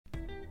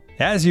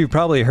As you've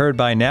probably heard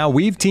by now,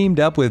 we've teamed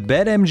up with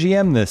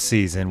BetMGM this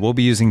season. We'll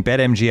be using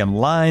BetMGM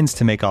lines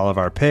to make all of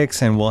our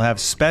picks, and we'll have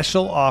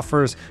special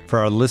offers for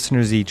our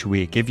listeners each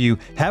week. If you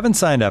haven't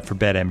signed up for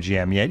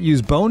BetMGM yet,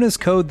 use bonus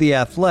code The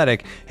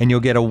Athletic, and you'll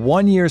get a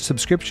 1-year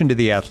subscription to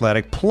The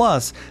Athletic,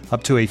 plus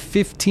up to a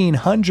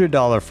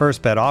 $1,500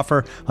 first bet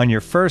offer on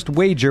your first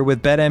wager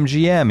with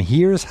BetMGM.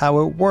 Here's how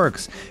it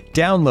works.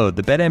 Download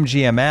the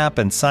BetMGM app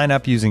and sign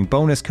up using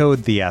bonus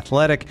code The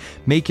Athletic.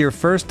 Make your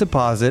first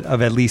deposit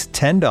of at least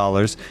 $10.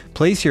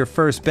 Place your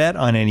first bet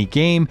on any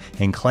game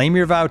and claim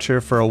your voucher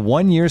for a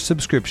 1-year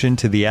subscription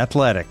to The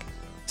Athletic.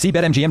 See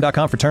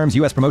BetMGM.com for terms.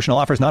 U.S. promotional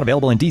offers not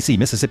available in D.C.,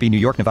 Mississippi, New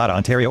York, Nevada,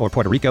 Ontario, or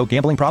Puerto Rico.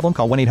 Gambling problem?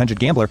 Call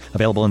 1-800-GAMBLER.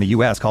 Available in the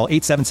U.S. Call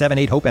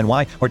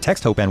 877-8-HOPE-NY or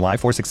text HOPE-NY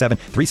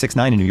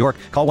 467-369 in New York.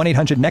 Call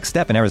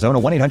 1-800-NEXT-STEP in Arizona.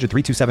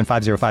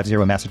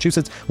 1-800-327-5050 in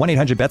Massachusetts.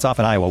 1-800-BETS-OFF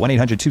in Iowa.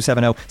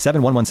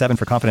 1-800-270-7117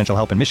 for confidential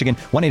help in Michigan.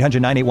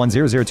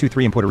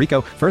 1-800-981-0023 in Puerto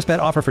Rico. First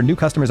bet offer for new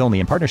customers only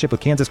in partnership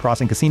with Kansas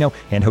Crossing Casino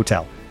and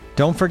Hotel.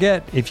 Don't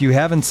forget, if you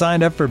haven't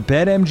signed up for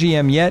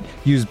BetMGM yet,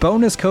 use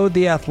bonus code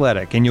The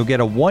Athletic, and you'll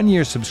get a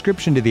 1-year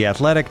subscription to The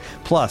Athletic,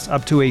 plus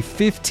up to a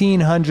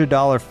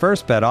 $1,500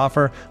 first bet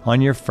offer on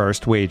your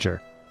first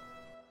wager.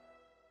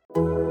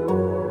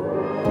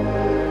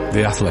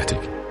 The Athletic.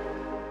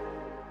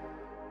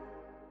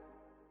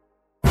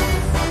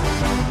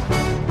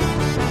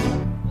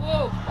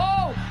 Oh,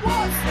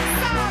 what's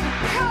Sam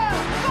Kerr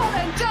gone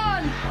and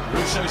done?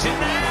 Russo's in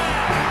there.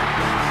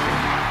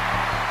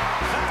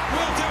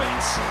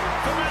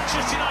 For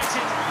Manchester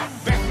United,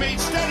 Beckmead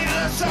steadied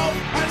herself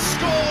and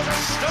scored a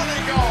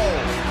stunning goal.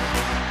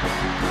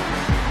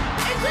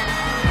 It's in!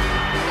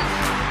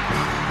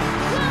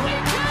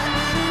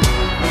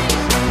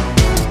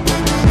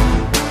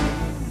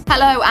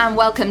 Hello and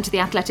welcome to the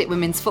Athletic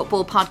Women's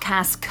Football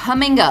Podcast.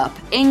 Coming up,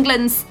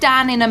 England's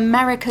Stan in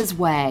America's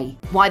way,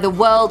 why the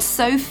world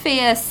so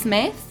fears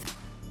Smith,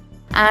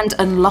 and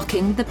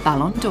unlocking the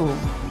Ballon d'Or.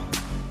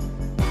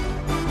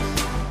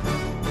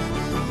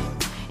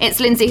 It's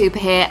Lindsay Hooper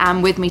here,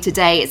 and with me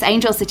today it's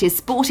Angel City's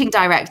sporting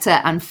director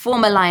and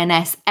former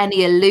Lioness, Eni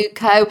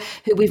Aluko,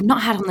 who we've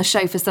not had on the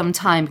show for some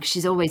time because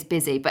she's always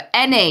busy. But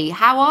Eni,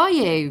 how are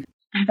you?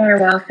 I'm very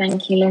well,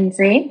 thank you,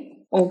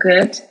 Lindsay. All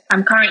good.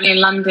 I'm currently in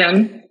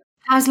London.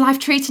 How's life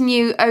treating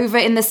you over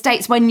in the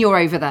States when you're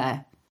over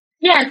there?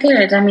 Yeah,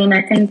 good. I mean,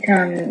 I think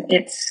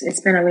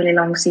it's been a really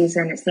long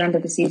season. It's the end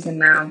of the season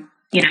now.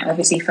 You know,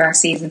 obviously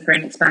first season for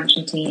an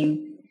expansion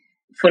team,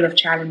 full of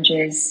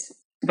challenges,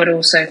 but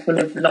also full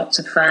of lots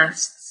of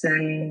firsts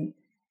and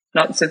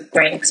lots of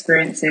great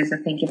experiences. I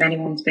think if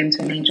anyone's been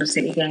to an Angel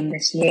City game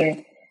this year,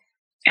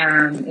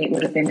 it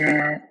would have been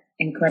an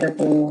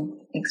incredible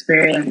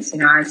experience.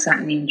 You know, I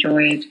certainly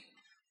enjoyed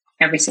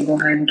every single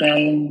home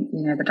game,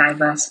 you know, the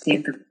diversity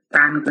of the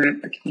fan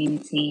group, the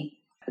community.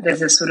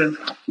 There's a sort of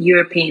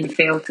European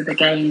feel to the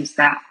games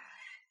that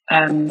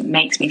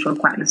makes me feel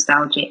quite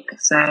nostalgic.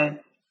 So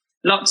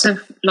lots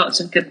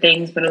of good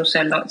things, but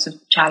also lots of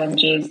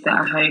challenges that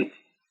I hope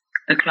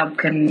the club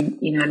can,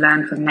 you know,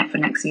 learn from that for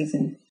next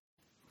season.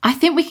 I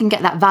think we can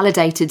get that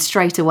validated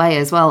straight away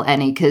as well,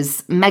 Eni,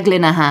 because Meg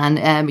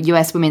Linehan,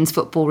 US women's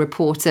football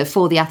reporter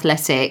for The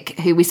Athletic,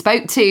 who we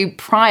spoke to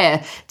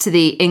prior to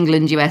the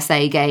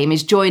England-USA game,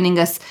 is joining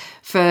us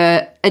for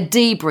a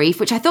debrief,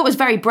 which I thought was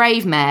very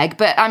brave, Meg,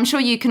 but I'm sure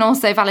you can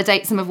also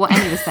validate some of what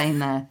Eni was saying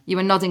there. You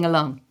were nodding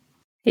along.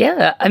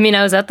 Yeah, I mean,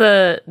 I was at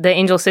the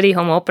Angel City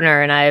home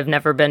opener, and I have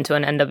never been to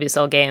an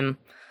NWSL game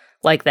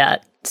like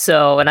that.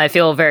 So, and I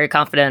feel very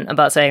confident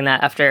about saying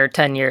that after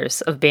 10 years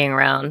of being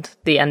around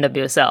the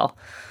NWSL.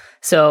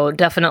 So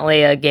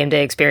definitely a game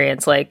day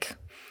experience like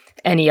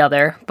any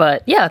other.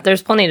 But yeah,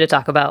 there's plenty to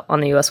talk about on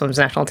the US Women's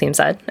National Team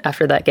side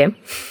after that game.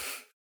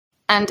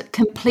 And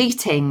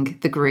completing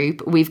the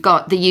group, we've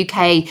got the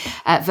UK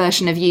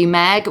version of you,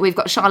 Meg. We've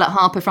got Charlotte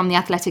Harper from The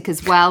Athletic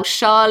as well.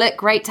 Charlotte,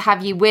 great to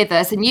have you with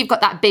us. And you've got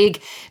that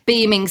big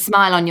beaming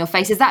smile on your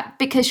face. Is that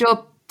because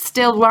you're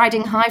still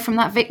riding high from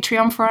that victory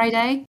on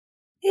Friday?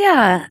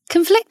 Yeah,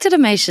 conflicted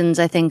emotions,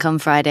 I think, on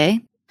Friday.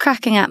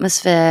 Cracking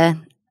atmosphere,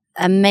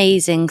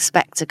 amazing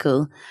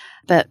spectacle.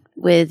 But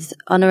with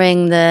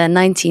honouring the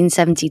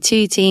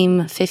 1972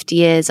 team 50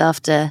 years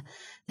after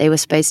they were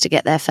supposed to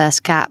get their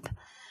first cap,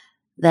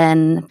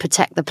 then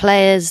protect the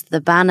players,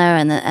 the banner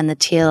and the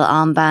teal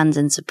armbands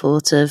in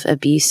support of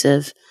abuse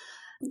of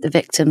the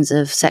victims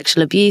of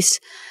sexual abuse.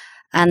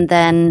 And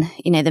then,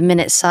 you know, the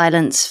minute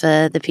silence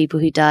for the people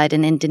who died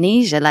in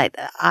Indonesia. Like,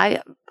 I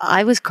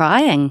was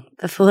crying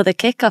before the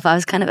kickoff. I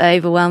was kind of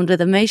overwhelmed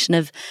with emotion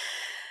and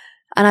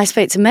I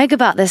spoke to Meg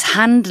about this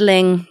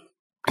handling,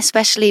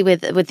 especially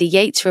with the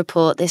Yates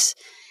report, this,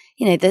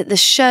 you know, the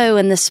show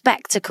and the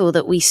spectacle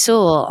that we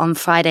saw on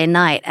Friday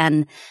night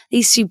and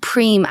these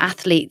supreme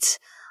athletes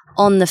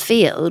on the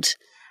field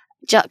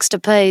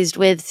juxtaposed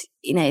with,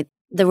 you know,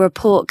 the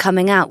report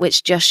coming out,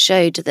 which just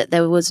showed that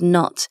there is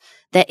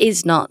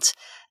not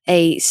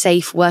a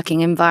safe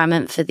working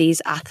environment for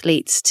these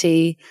athletes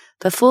to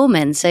perform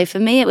in. So for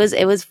me, it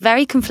was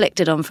very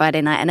conflicted on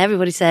Friday night, and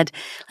everybody said,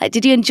 like,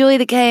 did you enjoy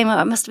the game?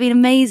 Oh, it must have been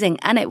amazing.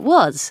 And it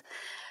was.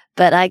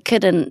 but I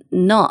couldn't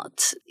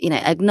not,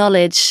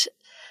 acknowledge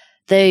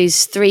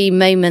those 3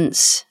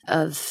 moments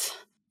of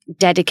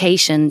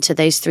dedication to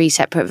those 3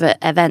 separate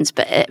events,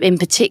 but in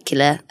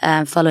particular,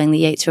 following the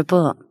Yates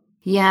report.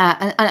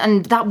 Yeah,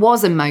 and that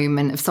was a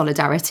moment of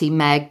solidarity,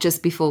 Meg,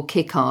 just before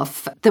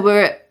kickoff. There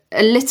were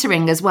a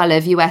littering as well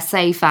of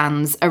USA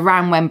fans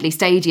around Wembley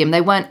Stadium.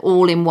 They weren't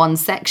all in one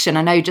section.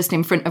 I know just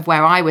in front of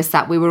where I was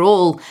sat, we were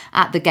all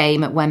at the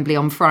game at Wembley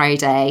on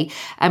Friday,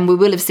 and we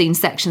will have seen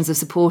sections of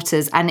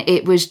supporters, and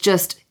it was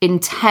just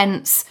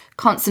intense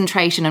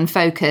concentration and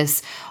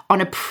focus on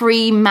a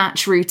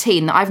pre-match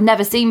routine that I've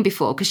never seen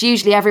before, because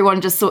usually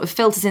everyone just sort of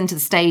filters into the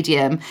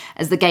stadium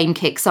as the game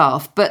kicks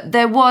off. But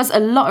there was a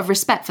lot of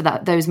respect for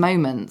those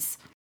moments.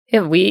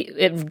 Yeah,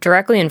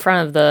 directly in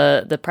front of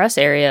the press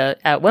area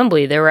at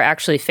Wembley, there were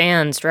actually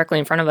fans directly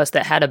in front of us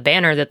that had a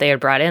banner that they had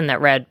brought in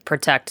that read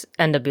 "Protect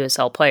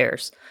NWSL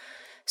Players."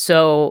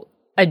 So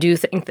I do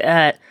think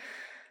that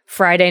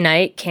Friday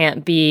night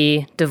can't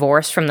be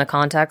divorced from the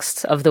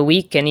context of the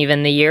week and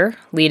even the year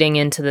leading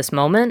into this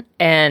moment.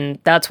 And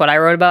that's what I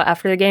wrote about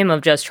after the game,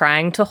 of just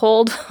trying to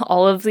hold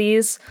all of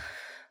these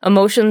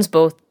emotions,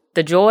 both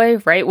the joy,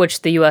 right,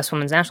 which the U.S.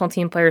 women's national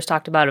team players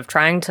talked about, of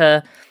trying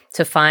to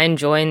find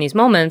joy in these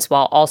moments,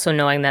 while also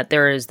knowing that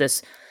there is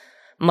this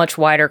much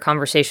wider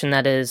conversation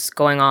that is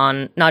going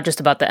on, not just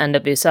about the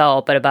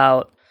NWSL, but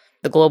about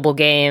the global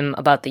game,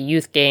 about the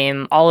youth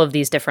game, all of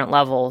these different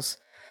levels.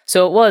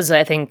 So it was,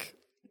 I think,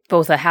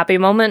 both a happy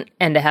moment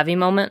and a heavy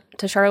moment,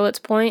 to Charlotte's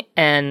point,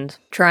 and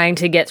trying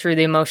to get through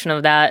the emotion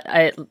of that.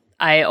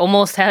 I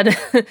almost had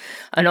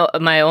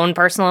my own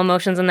personal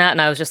emotions in that,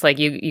 and I was just like,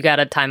 you got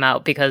to time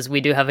out, because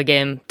we do have a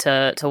game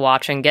to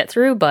watch and get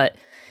through. But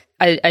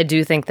I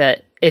do think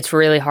that it's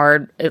really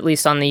hard, at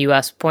least on the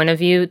U.S. point of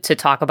view, to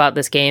talk about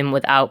this game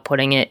without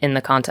putting it in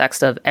the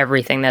context of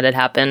everything that had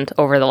happened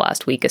over the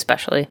last week,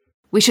 especially.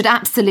 We should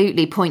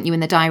absolutely point you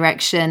in the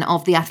direction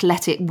of the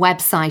Athletic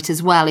website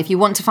as well. If you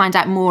want to find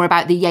out more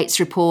about the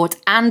Yates report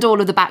and all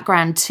of the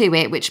background to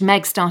it, which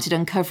Meg started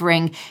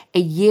uncovering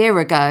a year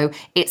ago,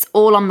 it's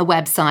all on the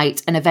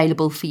website and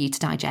available for you to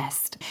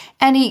digest.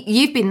 Annie,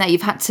 you've been there.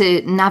 You've had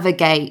to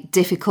navigate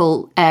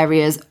difficult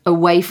areas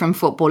away from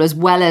football, as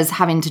well as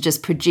having to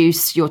just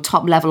produce your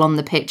top level on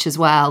the pitch as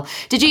well.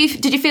 Did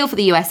you feel for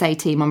the USA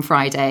team on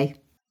Friday?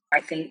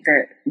 I think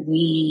that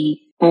we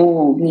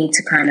all need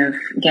to kind of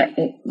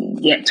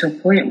get to a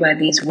point where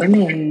these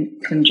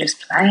women can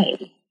just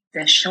play.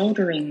 They're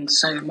shouldering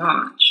so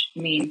much.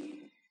 I mean,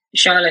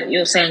 Charlotte,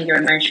 you're saying you're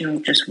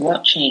emotional just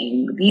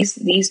watching.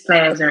 These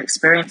players are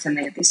experiencing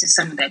it. This is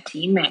some of their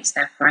teammates,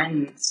 their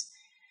friends,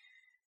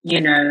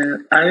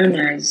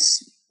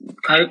 owners,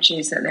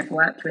 coaches that they've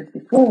worked with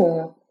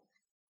before.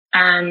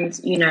 And,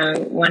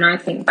 when I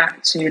think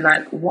back to,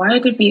 why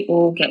did we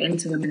all get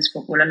into women's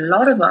football? A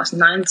lot of us,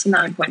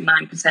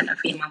 99.9% of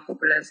female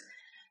footballers,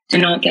 do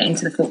not get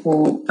into the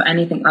football for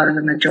anything other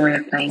than the joy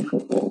of playing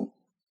football.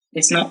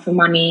 It's not for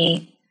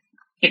money.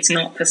 It's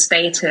not for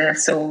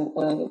status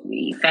or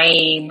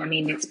fame. I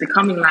mean, it's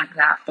becoming like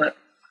that. But,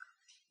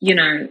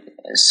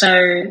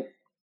 so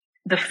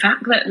the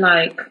fact that,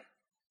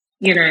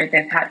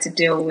 they've had to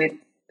deal with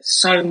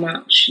so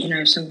much,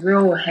 some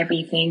real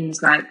heavy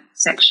things like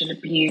sexual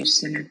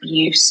abuse and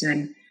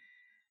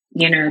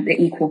the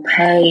equal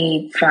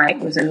pay fight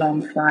was a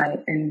long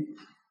fight, and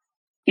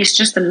it's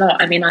just a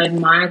lot. I mean, I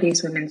admire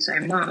these women so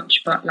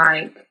much, but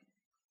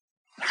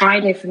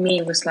Friday for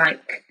me was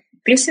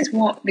this is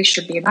what this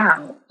should be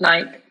about.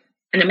 An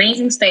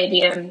amazing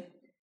stadium,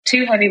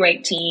 2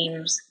 heavyweight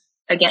teams,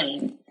 a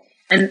game.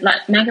 And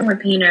Megan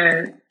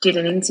Rapinoe did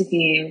an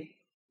interview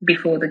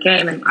before the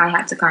game, and I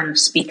had to kind of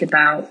speak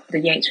about the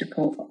Yates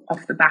report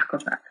off the back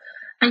of that.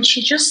 And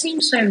she just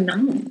seems so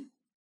numb.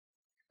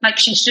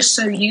 She's just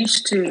so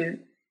used to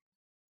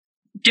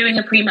doing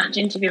a pre-match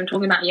interview and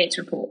talking about Yates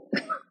report.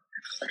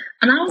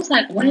 And I was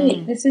like,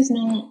 wait, this is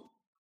not...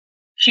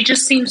 She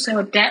just seems so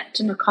adept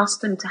and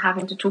accustomed to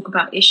having to talk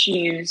about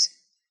issues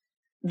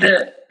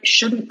that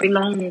shouldn't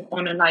belong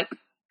on a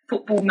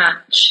football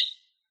match.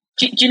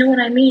 Do you know what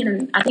I mean?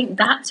 And I think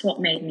that's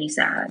what made me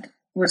sad,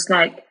 was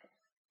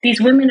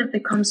these women have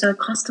become so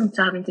accustomed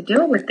to having to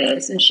deal with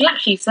this. And she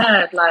actually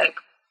said,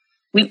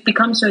 we've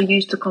become so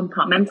used to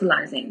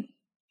compartmentalizing.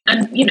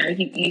 And,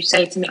 you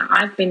say to me,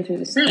 I've been through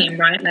the same,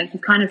 right? You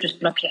kind of just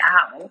block it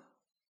out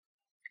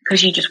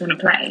because you just want to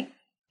play.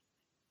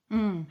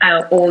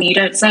 Or you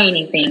don't say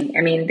anything.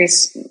 I mean,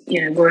 this,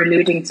 we're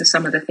alluding to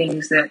some of the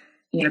things that,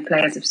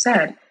 players have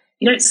said.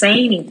 You don't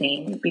say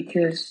anything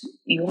because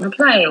you want to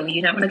play, or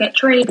you don't want to get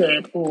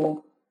traded,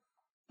 or...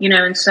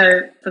 and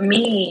so for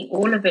me,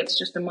 all of it's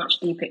just a much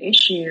deeper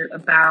issue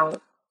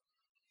about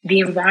the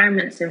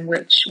environments in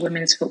which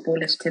women's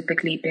football has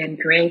typically been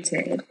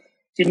created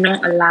do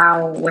not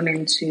allow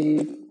women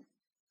to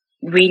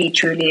really,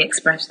 truly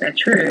express their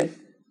truth.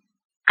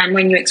 And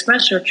when you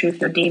express your truth,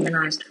 you're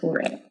demonized for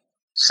it.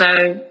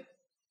 So,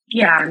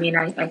 yeah, I mean,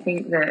 I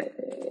think that,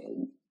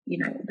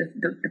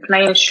 the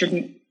players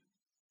shouldn't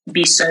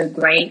be so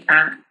great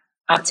at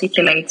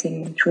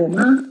articulating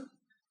trauma,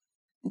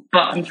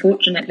 but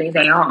unfortunately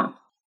they are.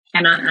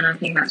 And I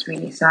think that's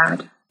really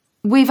sad.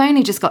 We've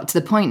only just got to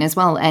the point as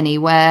well, Eni,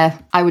 where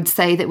I would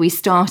say that we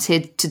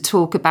started to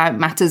talk about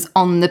matters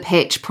on the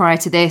pitch prior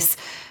to this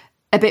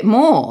a bit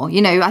more.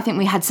 You know, I think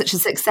we had such a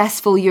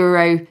successful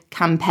Euro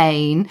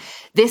campaign.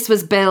 This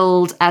was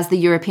billed as the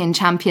European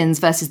champions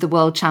versus the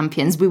world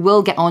champions. We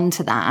will get on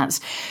to that.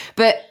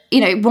 But,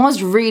 you know, it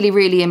was really,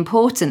 really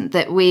important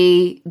that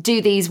we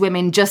do these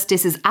women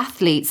justice as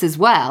athletes as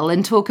well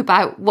and talk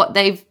about what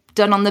they've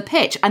done on the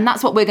pitch. And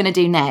that's what we're going to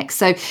do next.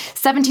 So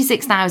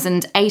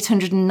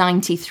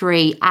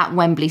 76,893 at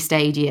Wembley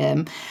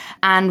Stadium.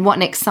 And what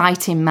an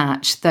exciting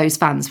match those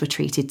fans were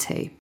treated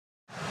to.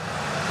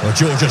 Well,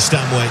 Georgia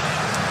Stanway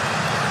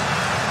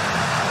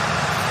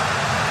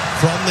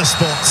from the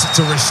spot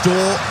to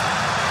restore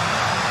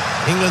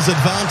England's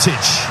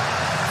advantage,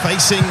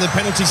 facing the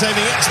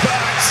penalty-saving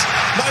experts.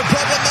 No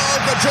problem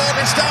though for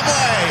Georgia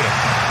Stanway.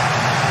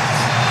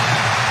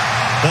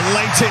 The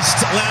latest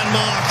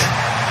landmark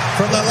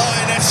from the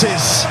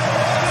Lionesses.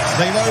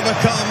 They've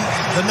overcome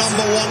the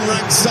number one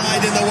ranked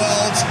side in the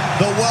world.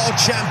 The world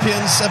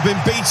champions have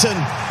been beaten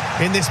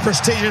in this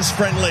prestigious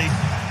friendly.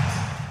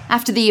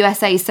 After the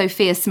USA's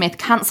Sophia Smith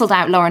cancelled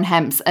out Lauren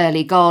Hemp's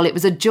early goal, it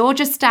was a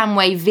Georgia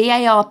Stanway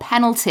VAR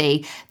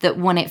penalty that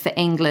won it for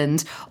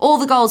England. All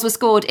the goals were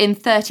scored in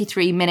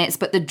 33 minutes,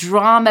 but the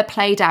drama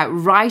played out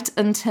right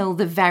until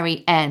the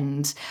very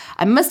end.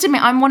 I must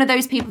admit, I'm one of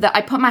those people that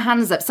I put my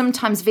hands up.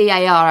 Sometimes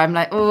VAR, I'm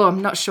like, oh,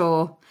 I'm not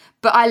sure.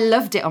 But I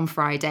loved it on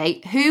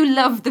Friday. Who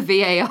loved the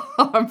VAR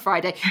on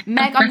Friday?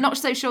 Meg, I'm not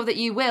so sure that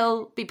you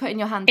will be putting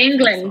your hand up.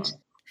 England.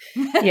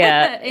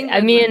 Yeah, England,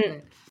 I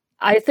mean,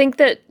 I think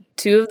that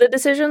two of the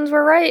decisions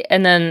were right,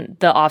 and then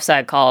the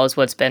offside call is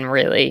what's been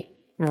really,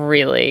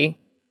 really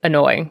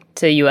annoying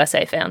to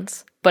USA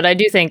fans. But I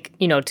do think,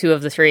 you know, two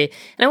of the three,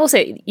 and I will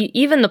say,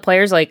 even the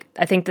players, like,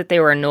 I think that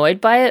they were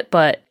annoyed by it,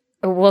 but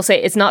I will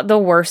say it's not the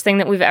worst thing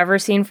that we've ever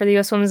seen for the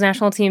U.S. women's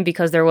national team,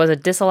 because there was a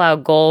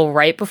disallowed goal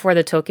right before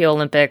the Tokyo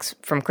Olympics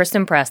from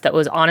Kristen Press that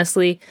was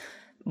honestly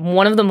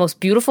one of the most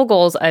beautiful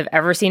goals I've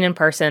ever seen in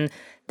person,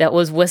 that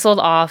was whistled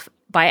off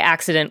by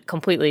accident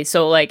completely.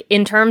 So, like,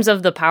 in terms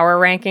of the power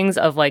rankings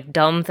of, like,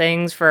 dumb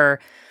things for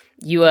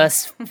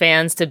U.S.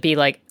 fans to be,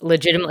 like,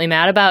 legitimately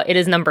mad about, it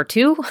is number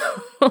 2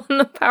 on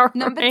the power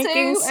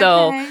rankings.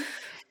 So, okay.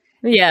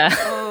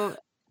 Yeah.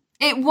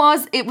 It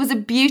was a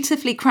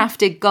beautifully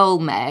crafted goal,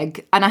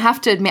 Meg. And I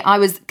have to admit, I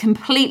was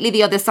completely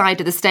the other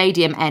side of the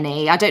stadium,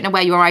 Eni. I don't know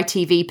where your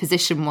ITV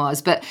position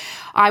was, but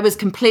I was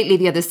completely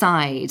the other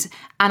side.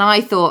 And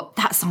I thought,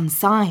 that's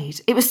onside.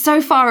 It was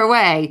so far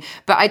away.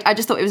 But I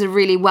just thought it was a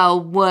really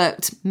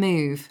well-worked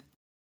move.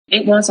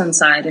 It was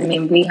onside. I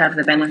mean, we have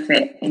the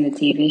benefit in the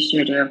TV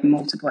studio of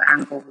multiple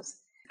angles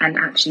and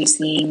actually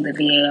seeing the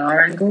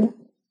VAR angle.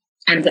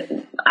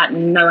 And at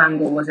no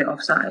angle was it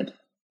offside.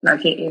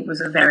 Like, it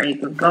was a very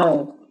good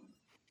goal,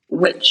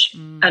 which,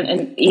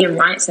 and Ian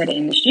Wright said it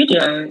in the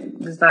studio, it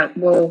was like,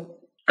 well,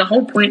 the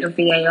whole point of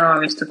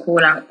VAR is to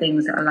call out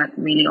things that are, like,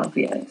 really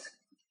obvious,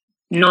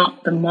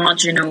 not the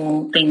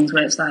marginal things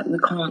where it's like, we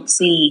can't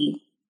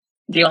see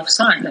the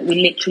offside. Like, we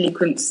literally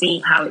couldn't see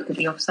how it could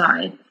be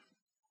offside.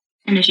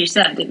 And as you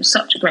said, it was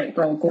such a great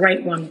goal,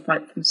 great one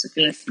fight from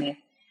Sophia Smith,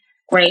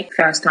 great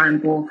first-time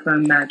ball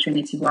from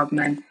Trinity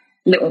Rodman,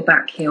 little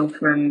back heel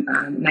from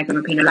Megan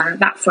Rapinoe. Like,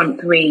 that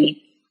front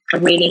three, I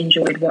really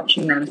enjoyed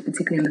watching them,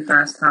 particularly in the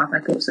first half. I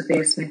thought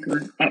Sophia Smith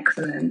was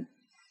excellent,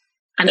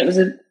 and it was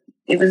a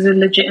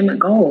legitimate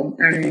goal.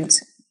 And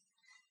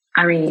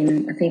I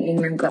mean, I think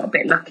England got a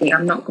bit lucky.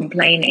 I'm not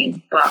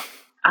complaining, but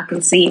I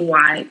can see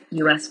why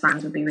US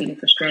fans would be really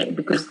frustrated,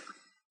 because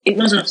it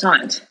wasn't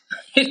offside.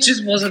 It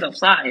just wasn't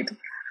offside.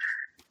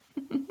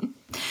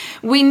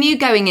 We knew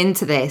going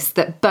into this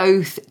that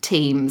both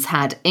teams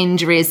had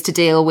injuries to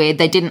deal with.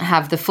 They didn't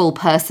have the full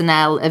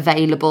personnel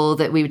available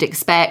that we would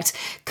expect,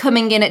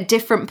 coming in at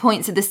different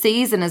points of the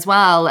season as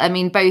well. I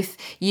mean, both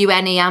you,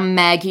 Eni, and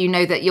Meg, you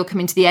know that you're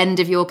coming to the end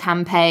of your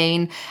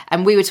campaign.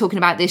 And we were talking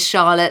about this,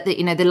 Charlotte, that,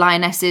 you know, the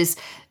Lionesses,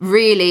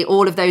 really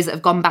all of those that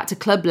have gone back to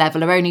club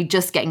level are only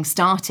just getting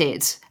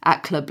started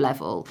at club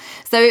level.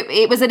 So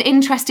it was an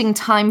interesting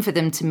time for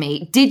them to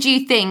meet. Did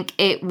you think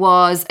it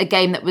was a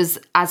game that was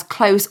as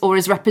close or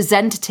as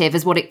representative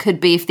as what it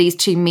could be if these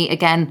two meet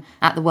again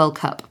at the World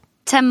Cup?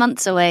 10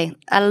 months away.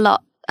 A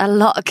lot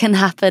can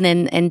happen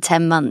in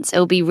 10 months.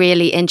 It'll be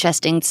really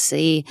interesting to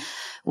see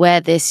where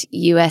this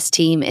US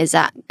team is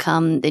at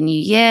come the new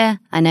year.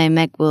 I know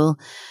Meg will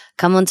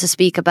come on to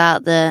speak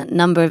about the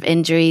number of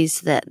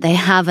injuries that they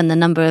have and the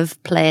number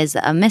of players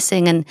that are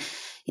missing. And,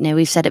 you know,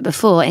 we've said it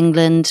before,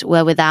 England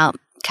were without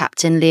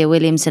captain Leah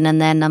Williamson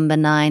and their number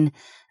 9,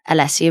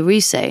 Alessia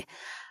Russo.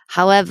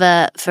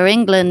 However, for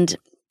England,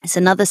 it's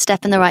another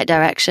step in the right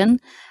direction.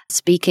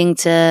 Speaking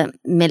to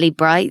Millie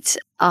Bright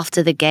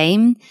after the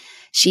game,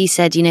 she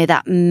said, you know,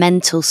 that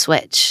mental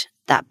switch,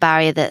 that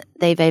barrier that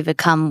they've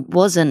overcome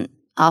wasn't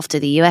after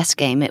the US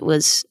game. It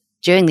was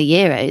during the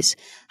Euros,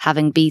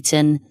 having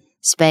beaten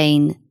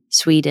Spain,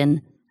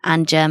 Sweden,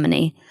 and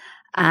Germany.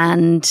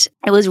 And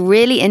it was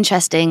really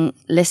interesting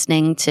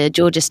listening to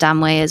Georgia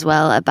Stanway as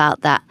well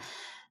about that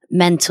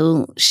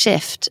mental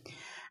shift.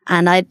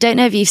 And I don't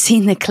know if you've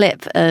seen the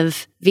clip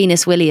of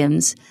Venus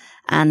Williams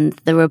and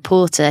the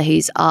reporter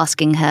who's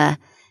asking her,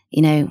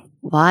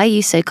 why are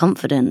you so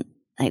confident?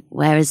 Like,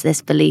 where is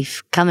this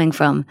belief coming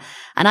from?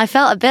 And I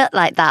felt a bit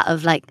like that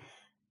of like,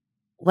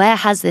 where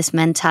has this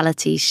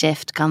mentality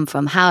shift come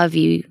from? How have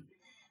you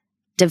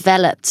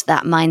developed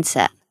that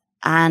mindset?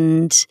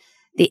 And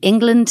the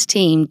England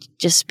team,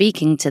 just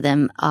speaking to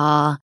them,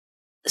 are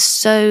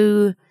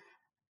so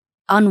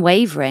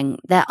unwavering.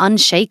 They're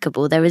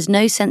unshakable. There is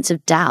no sense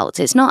of doubt.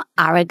 It's not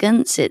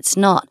arrogance. It's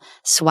not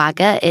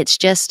swagger. It's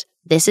just,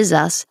 this is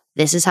us.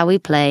 This is how we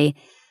play.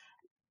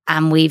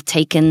 And we've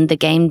taken the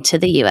game to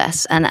the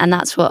US. And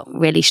that's what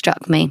really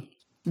struck me.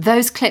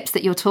 Those clips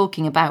that you're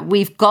talking about,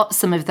 we've got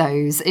some of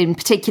those, in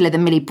particular the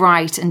Millie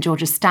Bright and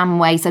Georgia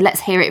Stanway. So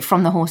let's hear it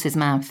from the horse's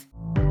mouth.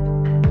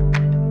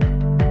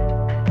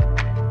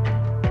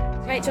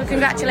 Rachel,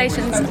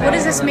 congratulations. What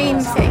does this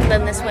mean for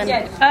England, this win?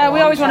 We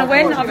always want to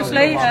win,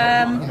 obviously.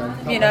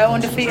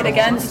 Undefeated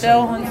again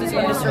still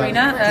under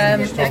Serena.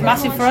 It's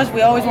massive for us.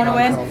 We always want to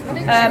win.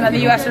 And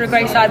the US are a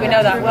great side, we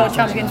know that. World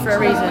champions for a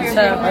reason.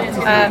 So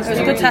it was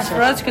a good test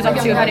for us because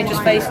obviously we've only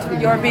just faced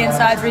European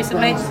sides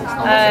recently.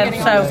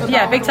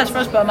 Big test for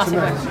us, but a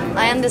massive win.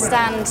 I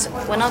understand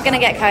we're not going to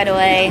get carried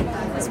away.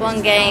 It's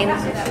one game.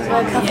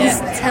 World Cup is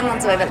 10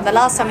 months away. But the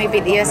last time we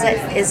beat the US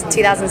is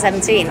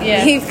 2017.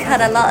 Yeah. You've had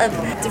a lot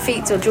of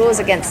defeats or draws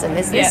against them.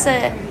 Is this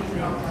a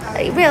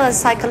real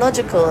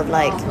psychological of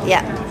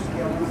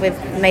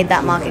we've made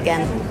that mark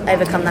again,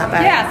 overcome that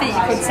barrier? Yeah, I think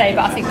you could say,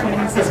 but I think coming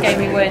into this game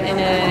we weren't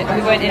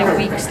in a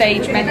weak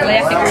stage mentally.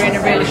 I think we were in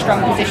a really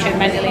strong position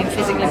mentally and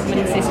physically coming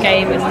into this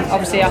game, and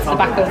obviously off the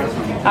back of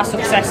our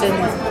success and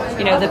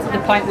the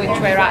point which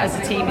we're at as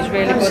a team is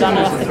really good on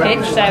and off the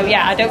pitch. So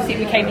yeah, I don't think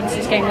we came into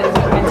this game with a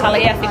weak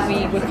mentality. I think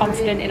we were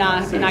confident in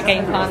our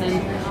game plan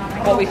and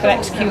what we could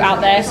execute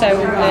out there. So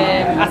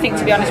I think,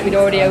 to be honest, we'd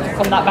already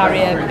overcome that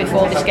barrier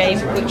before this game,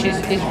 which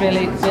is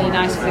really, really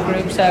nice for the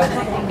group. So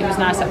it was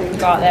nice that we could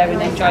go out there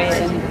and enjoy it.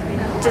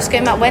 And just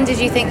going back, when did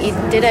you think you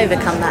did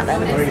overcome that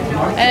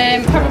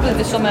then? Probably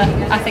the summer.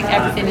 I think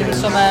everything in the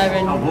summer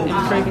and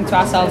improving to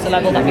ourselves the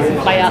level that we can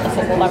play at, the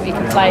football that we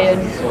can play,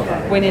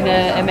 and winning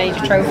a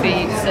major trophy.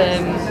 It's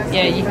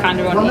you kind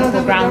of on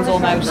equal grounds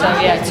almost. So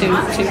yeah,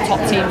 two top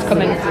teams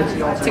coming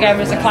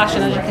together as a clash,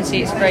 and as you can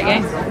see, it's a great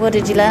game. What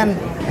did you learn?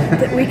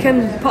 That we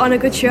can put on a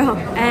good show.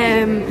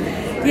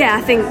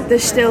 I think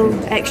there's still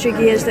extra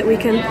gears that we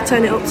can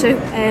turn it up to,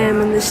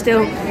 and there's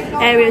still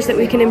areas that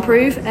we can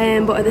improve,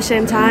 but at the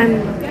same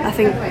time I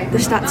think the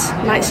stats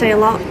might say a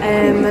lot,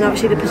 and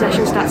obviously the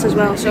possession stats as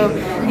well, so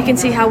you can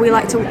see how we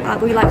like to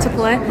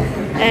play.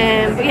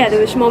 There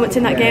was moments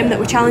in that game that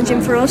were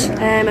challenging for us,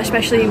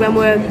 especially when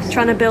we're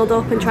trying to build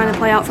up and trying to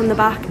play out from the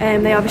back.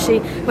 They obviously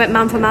went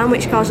man for man,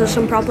 which caused us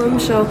some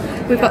problems, so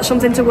we've got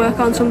something to work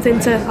on, something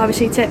to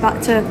obviously take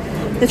back to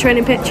the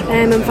training pitch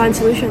and find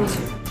solutions.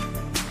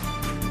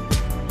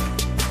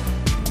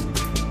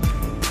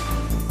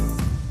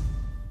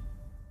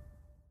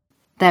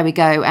 There we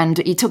go. And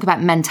you talk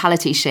about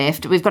mentality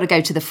shift. We've got to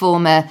go to the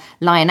former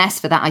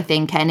Lioness for that, I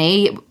think,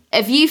 Eni.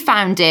 Have you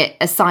found it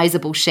a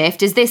sizable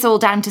shift? Is this all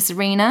down to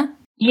Serena?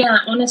 Yeah,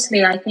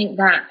 honestly, I think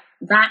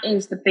that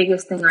is the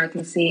biggest thing I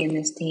can see in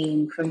this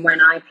team from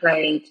when I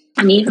played,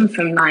 and even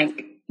from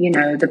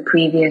the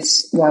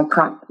previous World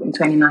Cup in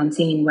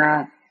 2019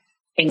 where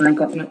England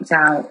got knocked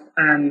out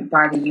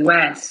by the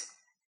US.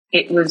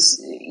 It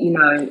was,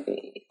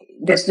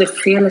 there's the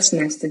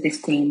fearlessness to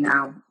this team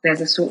now.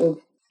 There's a sort of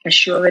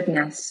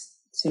assuredness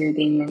to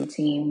the England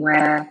team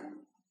where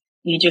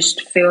you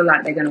just feel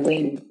like they're going to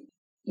win.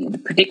 The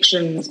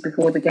predictions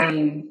before the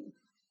game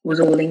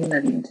was all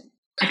England.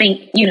 I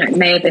think, it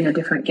may have been a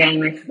different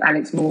game if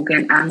Alex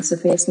Morgan and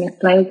Sophia Smith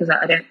played, because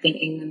I don't think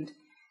England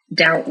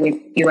dealt with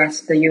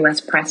the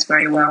US press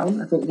very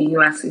well. I thought the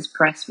US's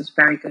press was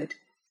very good.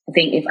 I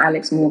think if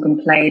Alex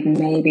Morgan played,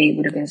 maybe it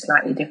would have been a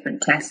slightly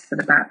different test for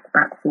the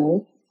back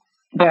four.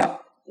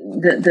 But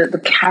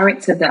the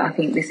character that I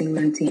think this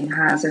England team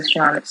has, as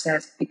Charlotte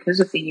says, because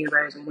of the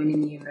Euros and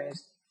winning the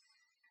Euros.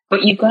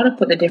 But you've got to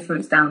put the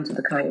difference down to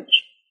the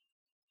coach.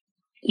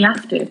 You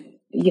have to.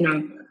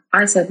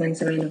 I said when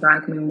Serena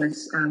Weigmann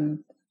was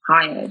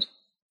hired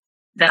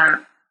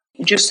that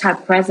just her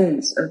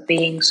presence of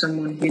being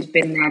someone who's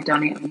been there,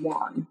 done it and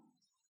won.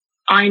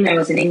 I know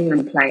as an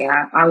England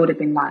player, I would have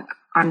been like,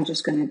 I'm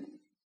just going to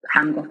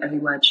hang off every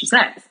word she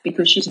says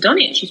because she's done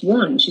it. She's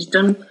won. She's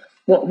done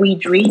what we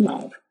dream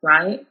of,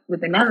 right,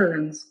 with the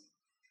Netherlands.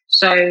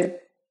 So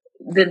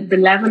the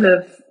level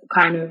of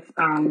kind of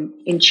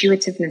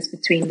intuitiveness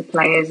between the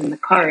players and the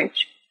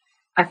coach,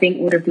 I think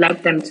would have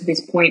led them to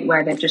this point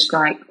where they're just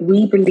like,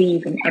 we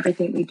believe in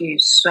everything we do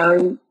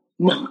so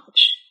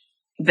much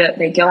that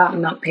they go out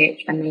on that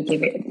pitch and they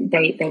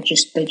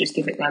just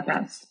give it their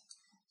best.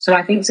 So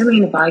I think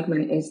Serena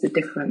Weigmann is the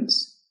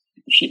difference.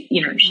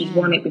 She's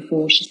won it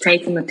before. She's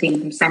taken the team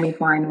from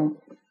semi-final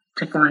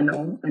to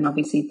final and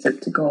obviously to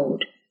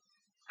gold.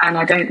 And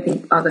I don't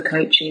think other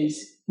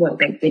coaches, well,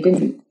 they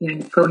didn't.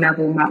 Phil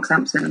Neville, Mark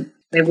Sampson,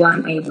 They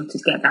weren't able to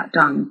get that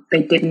done.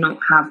 They did not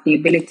have the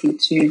ability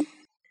to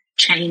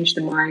change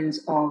the minds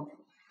of,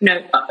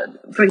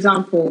 for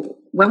example,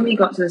 when we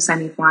got to the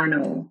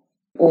semi-final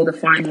or the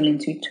final in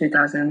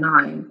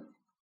 2009,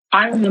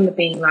 I remember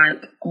being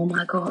like, oh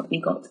my God, we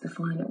got to the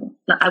final.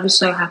 Like, I was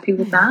so happy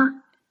with that,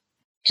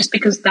 just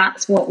because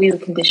that's what we were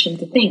conditioned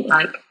to think.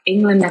 Like,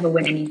 England never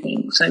win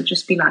anything, so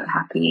just be like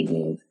happy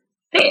with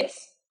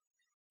this.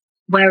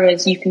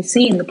 Whereas you can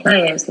see in the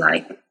players,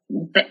 like,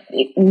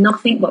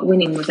 nothing but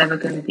winning was ever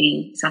going to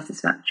be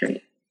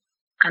satisfactory.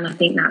 And I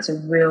think that's a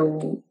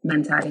real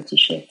mentality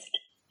shift.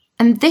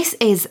 And this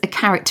is a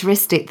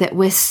characteristic that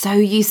we're so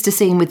used to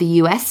seeing with the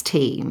US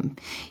team,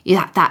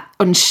 that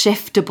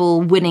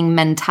unshiftable winning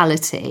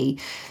mentality.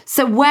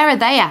 So where are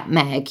they at,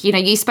 Meg?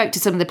 You spoke to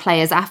some of the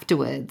players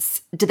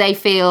afterwards. Do they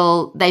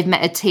feel they've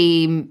met a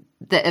team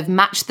that have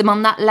matched them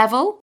on that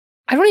level?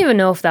 I don't even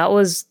know if that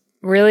was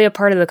really a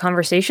part of the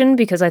conversation,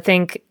 because I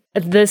think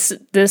this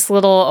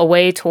little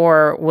away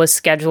tour was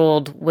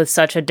scheduled with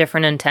such a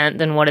different intent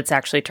than what it's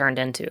actually turned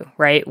into,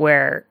 right?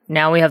 Where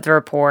now we have the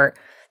report,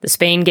 the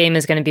Spain game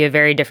is going to be a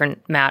very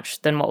different match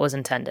than what was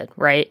intended,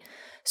 right?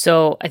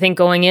 So I think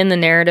going in, the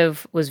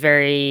narrative was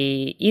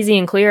very easy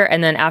and clear.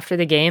 And then after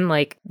the game,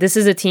 like, this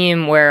is a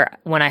team where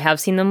when I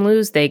have seen them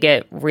lose, they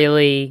get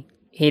really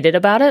heated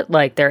about it.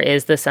 Like, there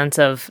is the sense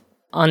of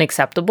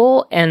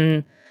unacceptable.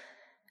 And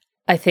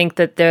I think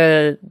that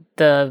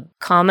the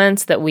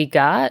comments that we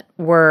got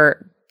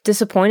were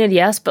disappointed,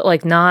 yes, but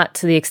like not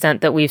to the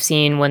extent that we've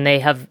seen when they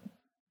have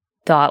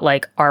thought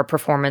like our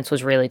performance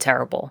was really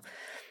terrible.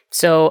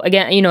 So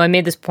again, I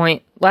made this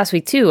point last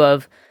week too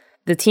of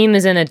the team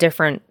is in a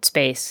different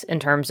space in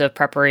terms of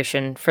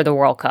preparation for the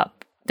World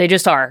Cup. They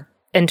just are.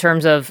 In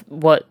terms of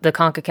what the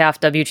CONCACAF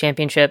W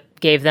Championship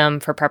gave them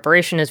for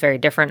preparation is very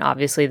different,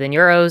 obviously, than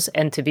Euros.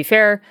 And to be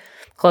fair,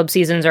 club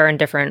seasons are in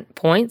different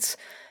points.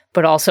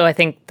 But also, I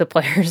think the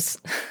players,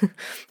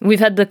 we've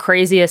had the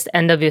craziest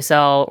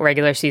NWSL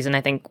regular season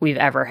I think we've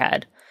ever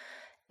had.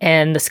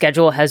 And the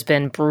schedule has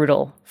been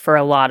brutal for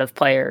a lot of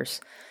players.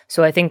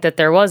 So I think that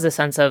there was a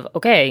sense of,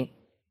 okay,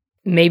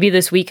 maybe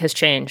this week has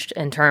changed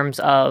in terms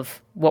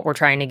of what we're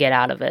trying to get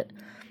out of it.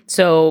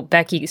 So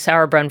Becky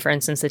Sauerbrunn, for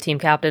instance, the team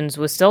captains,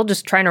 was still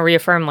just trying to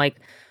reaffirm, like,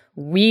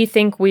 we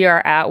think we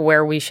are at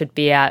where we should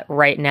be at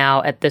right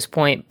now at this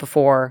point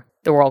before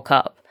the World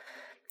Cup.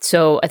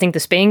 So I think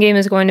the Spain game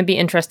is going to be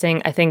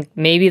interesting. I think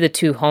maybe the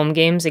 2 home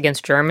games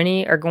against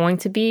Germany are going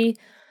to be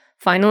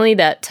finally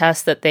that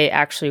test that they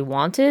actually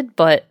wanted.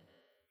 But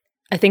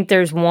I think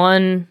there's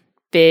one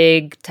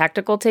big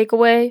tactical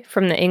takeaway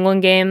from the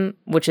England game,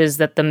 which is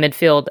that the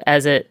midfield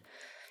as it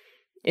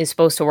is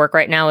supposed to work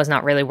right now is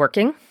not really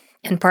working.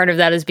 And part of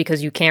that is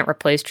because you can't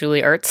replace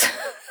Julie Ertz.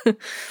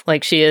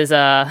 Like, she is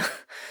a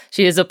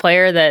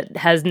player that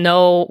has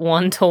no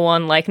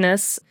one-to-one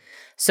likeness.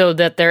 So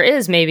that there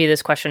is maybe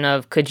this question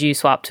of, could you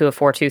swap to a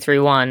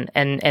 4-2-3-1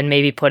 and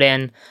maybe put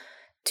in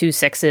 2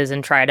 6s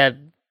and try to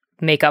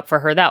make up for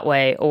her that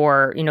way?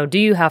 Or, do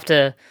you have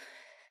to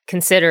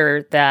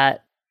consider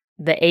that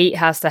the 8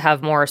 has to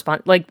have more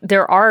response? Like,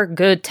 there are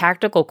good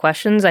tactical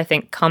questions, I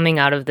think, coming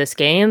out of this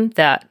game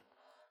that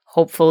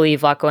hopefully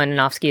Vlatko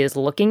Andonovski is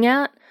looking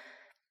at.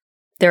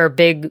 There are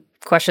big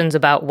questions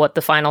about what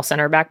the final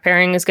center back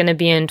pairing is going to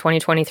be in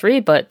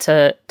 2023, but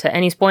to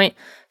Annie's point,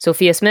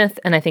 Sophia Smith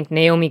and I think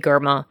Naomi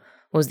Girma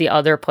was the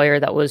other player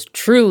that was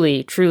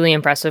truly, truly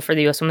impressive for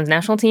the U.S. women's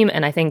national team,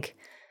 and I think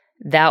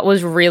that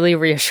was really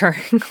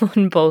reassuring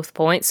on both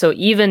points. So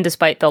even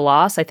despite the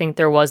loss, I think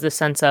there was the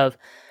sense of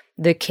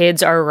the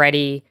kids are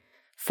ready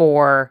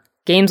for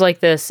games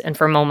like this and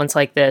for moments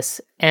like this,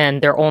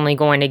 and they're only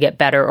going to get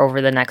better over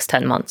the next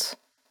 10 months.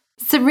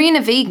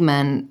 Sarina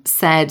Wiegman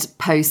said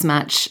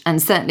post-match, and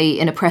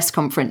certainly in a press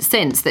conference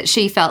since, that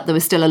she felt there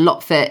was still a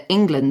lot for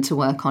England to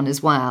work on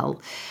as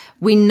well.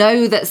 We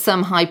know that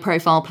some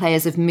high-profile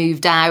players have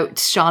moved out.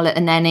 Charlotte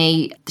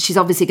Aneni, she's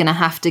obviously going to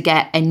have to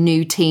get a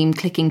new team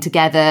clicking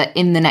together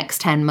in the next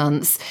 10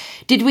 months.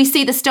 Did we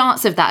see the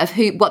starts of that,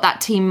 of what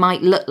that team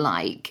might look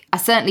like? I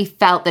certainly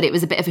felt that it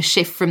was a bit of a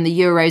shift from the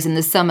Euros in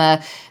the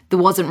summer. There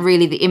wasn't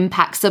really the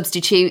impact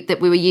substitute that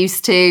we were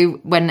used to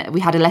when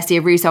we had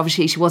Alessia Russo.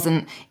 Obviously, she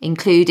wasn't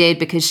included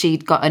because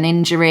she'd got an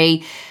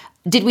injury.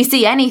 Did we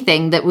see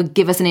anything that would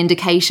give us an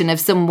indication of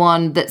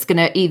someone that's going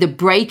to either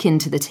break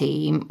into the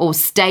team or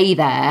stay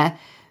there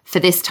for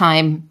this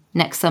time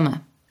next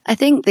summer? I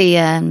think the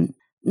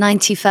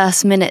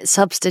 91st minute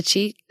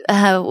substitute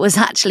was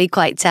actually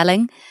quite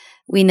telling.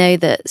 We know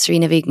that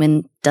Sarina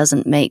Wiegman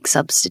doesn't make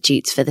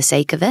substitutes for the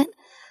sake of it.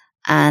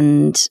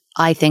 And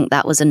I think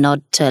that was a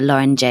nod to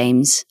Lauren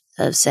James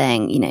of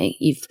saying,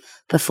 you've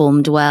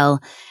performed well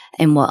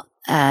in what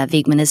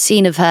Wiegman has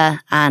seen of her,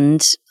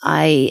 and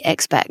I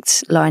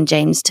expect Lauren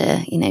James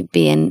to,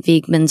 be in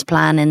Wiegman's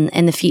plan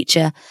in the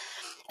future.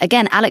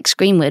 Again, Alex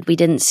Greenwood, we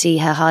didn't see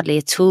her hardly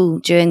at all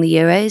during the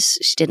Euros.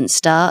 She didn't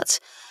start,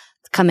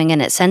 coming in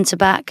at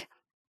centre-back.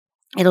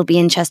 It'll be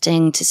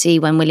interesting to see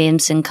when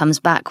Williamson comes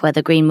back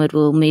whether Greenwood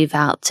will move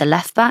out to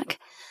left-back.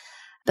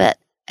 But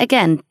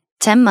again,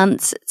 10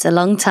 months, it's a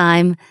long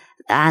time.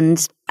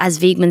 And as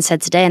Wiegman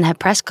said today in her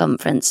press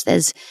conference,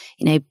 there's,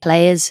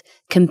 players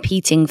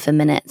competing for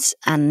minutes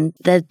and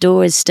the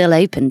door is still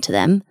open to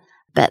them,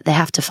 but they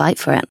have to fight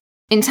for it.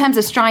 In terms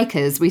of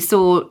strikers, we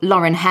saw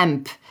Lauren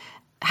Hemp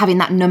having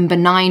that number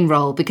 9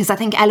 role because I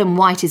think Ellen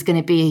White is going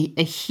to be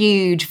a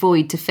huge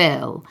void to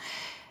fill.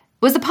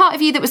 Was the part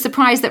of you that was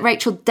surprised that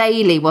Rachel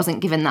Daly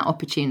wasn't given that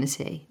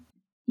opportunity?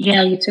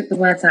 Yeah, you took the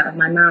words out of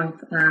my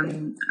mouth.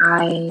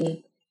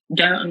 I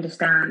don't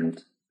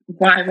understand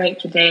why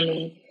Rachel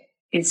Daly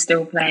is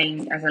still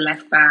playing as a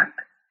left back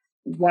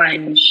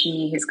when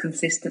she has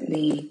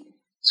consistently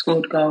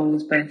scored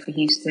goals both for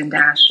Houston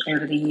Dash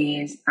over the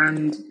years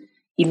and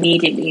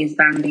immediately is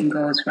banned in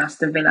goals for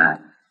Aston Villa,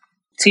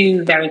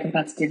 2 very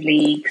competitive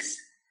leagues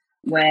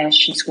where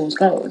she scores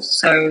goals.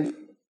 So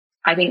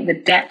I think the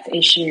depth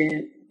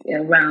issue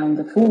around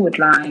the forward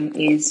line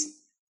is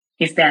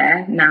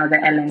there now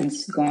that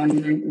Ellen's gone,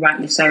 and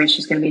rightly so.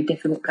 She's going to be a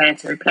difficult player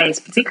to replace,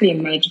 particularly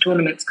in major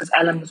tournaments, because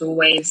Ellen was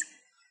always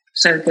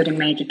so good in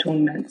major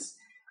tournaments.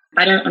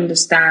 I don't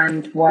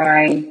understand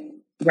why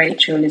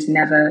Daly's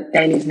never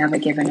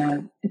given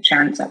her a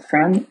chance up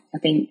front. I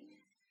think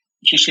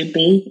she should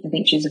be. I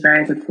think she's a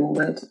very good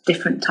forward,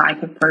 different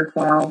type of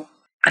profile.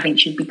 I think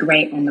she'd be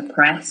great on the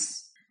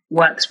press,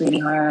 works really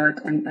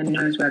hard and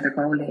knows where the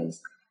goal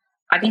is.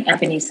 I think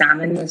Ebony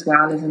Salmon as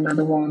well is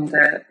another one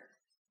that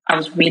I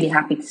was really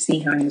happy to see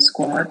her in the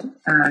squad.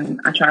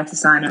 I tried to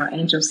sign her at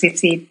Angel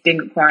City,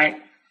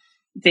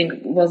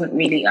 wasn't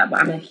really,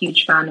 I'm a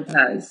huge fan of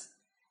hers.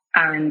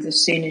 And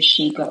as soon as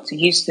she got to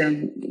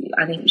Houston,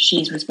 I think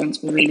she's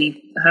responsible,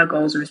 her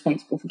goals are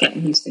responsible for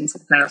getting Houston to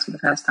the playoffs for the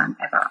first time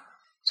ever.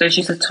 So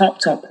she's a top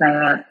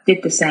player,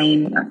 did the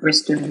same at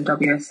Bristol and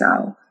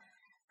WSL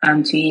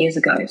 2 years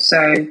ago.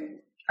 So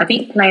I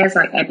think players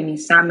like Ebony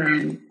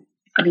Salmon,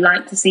 I'd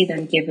like to see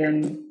them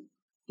given,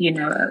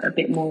 a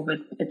bit more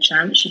of a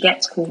chance. She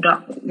gets called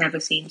up, but never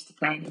seems to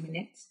play any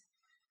minutes.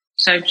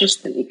 So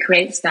just that it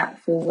creates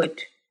that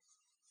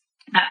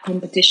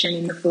competition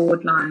in the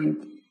forward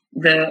line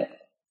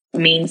that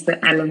means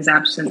that Ellen's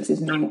absence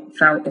is not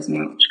felt as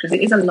much, because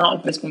it is a lot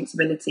of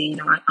responsibility.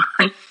 I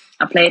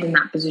played in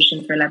that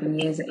position for 11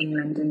 years at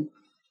England, and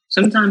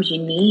sometimes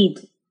you need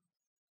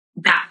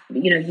that,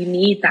 you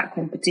need that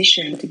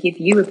competition to give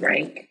you a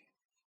break.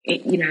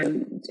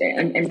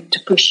 And to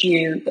push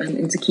you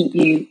and to keep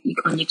you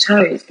on your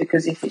toes,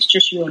 because if it's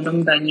just your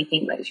number and you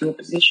think that it's your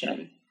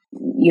position,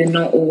 you're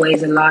not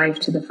always alive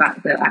to the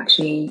fact that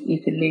actually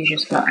you could lose your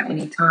spot at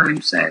any time.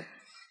 So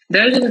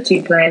those are the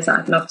 2 players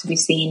that I'd love to be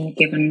seen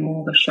given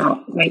more of a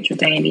shot, Rachel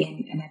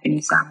Daly and Ebony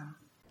Salmon.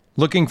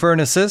 Looking for an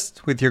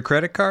assist with your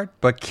credit card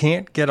but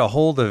can't get a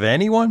hold of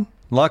anyone?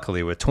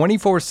 Luckily, with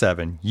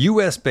 24/7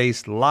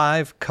 US-based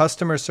live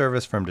customer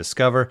service from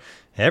Discover,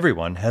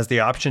 everyone has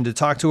the option to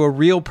talk to a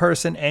real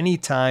person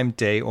anytime,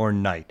 day or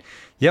night.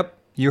 Yep,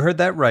 you heard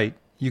that right.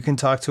 You can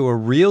talk to a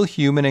real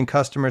human in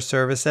customer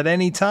service at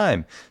any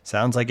time.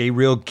 Sounds like a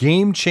real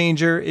game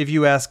changer if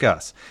you ask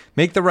us.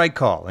 Make the right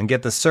call and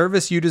get the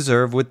service you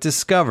deserve with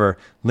Discover.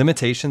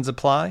 Limitations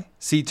apply.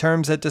 See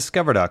terms at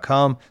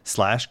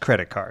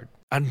discover.com/creditcard.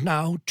 And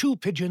now, 2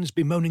 pigeons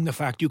bemoaning the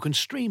fact you can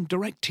stream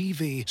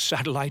DirecTV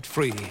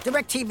satellite-free.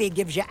 DirecTV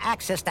gives you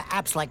access to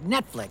apps like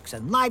Netflix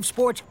and live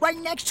sports right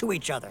next to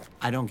each other.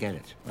 I don't get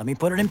it. Let me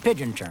put it in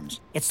pigeon terms.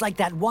 It's like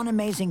that one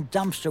amazing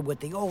dumpster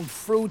with the old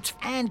fruits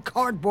and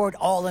cardboard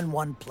all in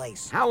one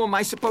place. How am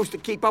I supposed to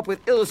keep up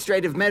with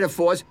illustrative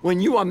metaphors when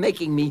you are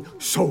making me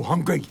so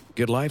hungry?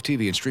 Get live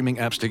TV and streaming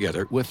apps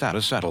together without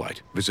a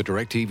satellite. Visit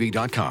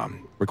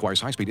DirecTV.com.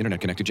 Requires high-speed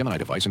internet-connected Gemini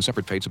device and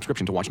separate paid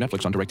subscription to watch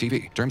Netflix on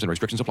DirecTV. Terms and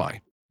restrictions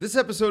apply. This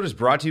episode is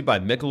brought to you by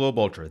Michelob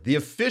Ultra, the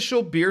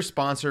official beer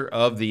sponsor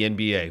of the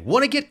NBA.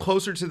 Want to get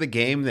closer to the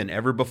game than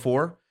ever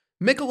before?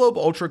 Michelob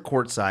Ultra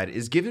Courtside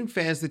is giving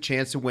fans the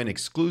chance to win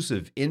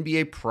exclusive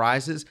NBA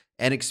prizes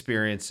and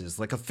experiences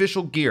like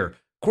official gear,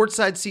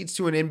 courtside seats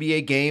to an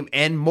NBA game,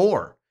 and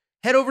more.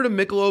 Head over to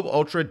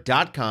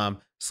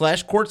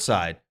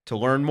MichelobUltra.com/courtside to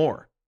learn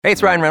more. Hey,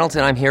 it's Ryan Reynolds,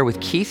 and I'm here with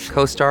Keith,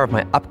 co-star of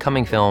my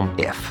upcoming film,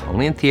 If,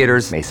 only in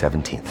theaters May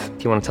 17th.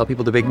 Do you want to tell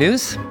people the big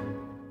news?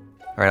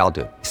 All right, I'll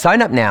do it.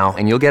 Sign up now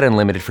and you'll get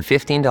unlimited for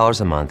 $15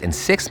 a month and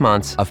 6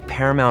 months of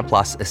Paramount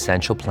Plus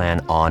Essential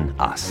Plan on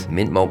us.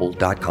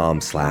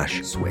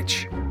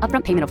 MintMobile.com/switch.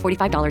 Upfront payment of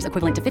 $45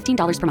 equivalent to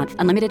 $15 per month.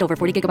 Unlimited over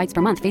 40 gigabytes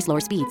per month. Face lower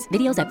speeds.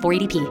 Videos at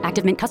 480p.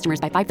 Active Mint customers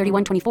by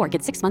 531.24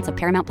 get 6 months of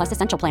Paramount Plus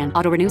Essential Plan.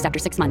 Auto renews after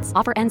 6 months.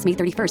 Offer ends May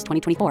 31st,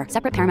 2024.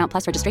 Separate Paramount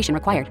Plus registration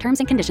required. Terms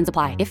and conditions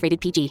apply if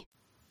rated PG.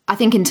 I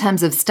think in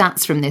terms of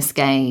stats from this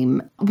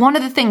game, one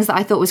of the things that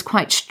I thought was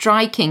quite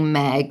striking,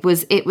 Meg,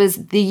 was it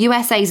was the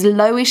USA's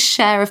lowest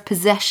share of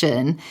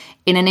possession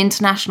in an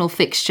international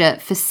fixture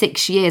for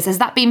 6 years. Has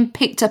that been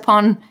picked up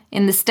on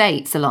in the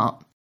States a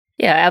lot?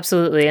 Yeah,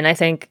 absolutely. And I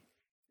think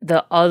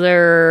the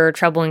other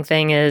troubling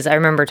thing is I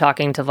remember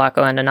talking to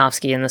Vlatko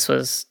Andonovski, and this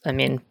was,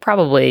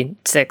 probably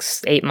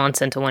 6-8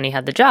 months into when he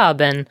had the job.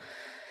 And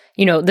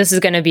this is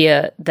going to be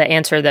the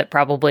answer that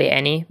probably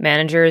any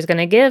manager is going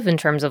to give in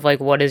terms of like,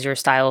 what is your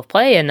style of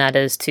play? And that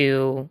is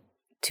to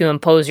to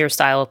impose your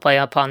style of play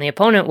upon the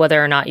opponent,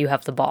 whether or not you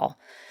have the ball.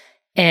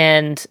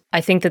 And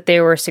I think that they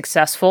were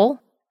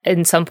successful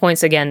in some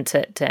points. Again,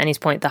 to Annie's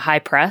point, the high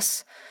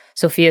press.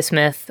 Sophia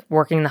Smith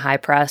working the high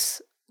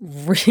press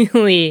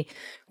really,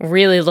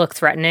 really looked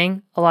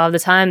threatening a lot of the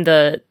time.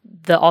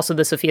 Also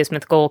the Sophia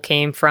Smith goal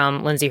came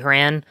from Lindsey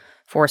Horan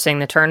forcing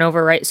the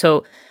turnover, right?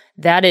 So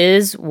that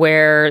is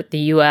where the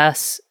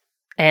U.S.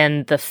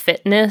 and the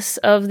fitness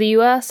of the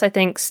U.S., I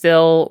think,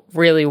 still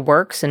really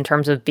works in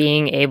terms of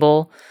being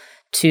able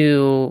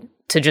to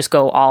just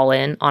go all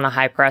in on a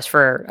high press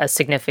for a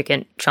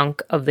significant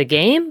chunk of the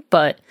game.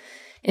 But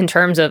in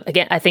terms of,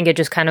 again, I think it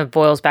just kind of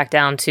boils back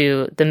down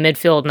to the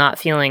midfield not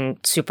feeling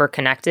super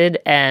connected.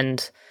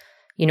 And,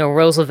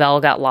 Rose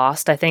Lavelle got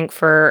lost, I think,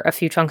 for a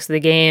few chunks of the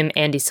game.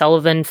 Andy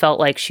Sullivan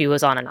felt like she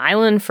was on an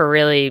island for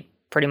really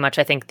pretty much,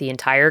 I think, the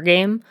entire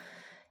game.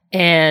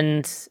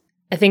 And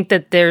I think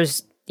that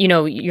there's,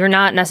 you're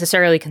not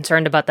necessarily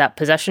concerned about that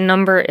possession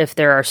number if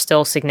there are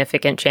still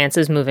significant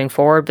chances moving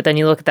forward. But then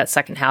you look at that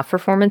second half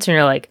performance and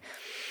you're like,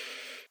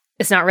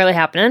 it's not really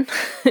happening.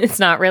 It's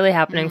not really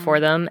happening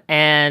for them.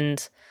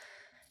 And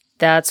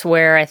that's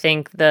where I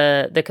think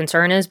the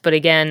concern is. But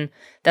again,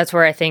 that's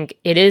where I think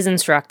it is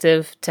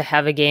instructive to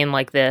have a game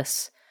like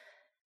this.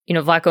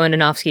 Vlatko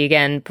Andonovski,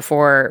 again,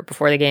 before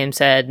the game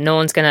said, no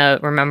one's going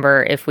to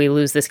remember if we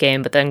lose this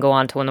game, but then go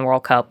on to win the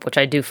World Cup, which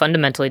I do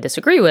fundamentally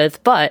disagree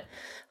with. But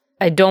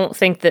I don't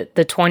think that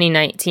the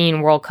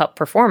 2019 World Cup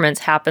performance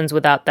happens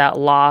without that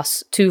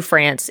loss to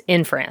France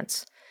in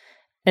France.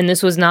 And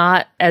this was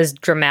not as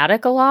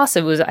dramatic a loss.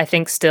 It was, I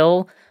think,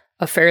 still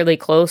a fairly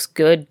close,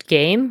 good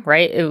game,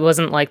 right? It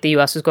wasn't like the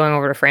U.S. was going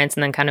over to France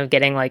and then kind of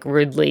getting like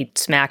rudely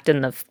smacked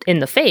in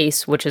the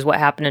face, which is what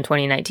happened in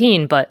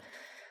 2019. But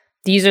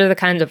these are the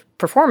kinds of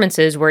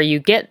performances where you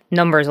get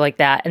numbers like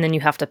that and then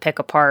you have to pick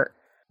apart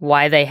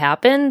why they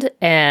happened.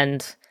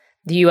 And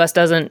the U.S.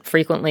 doesn't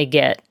frequently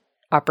get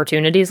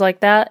opportunities like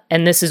that.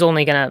 And this is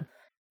only going to,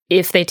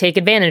 if they take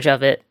advantage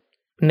of it,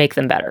 make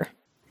them better.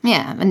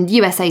 Yeah, and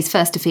USA's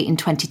first defeat in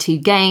 22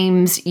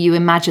 games. You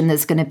imagine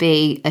there's going to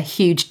be a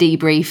huge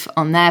debrief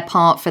on their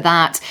part for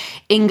that.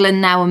 England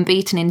now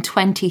unbeaten in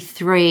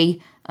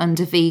 23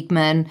 under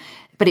Wiegman.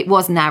 But it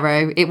was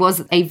narrow. It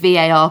was a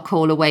VAR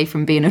call away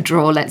from being a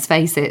draw, let's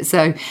face it.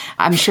 So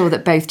I'm sure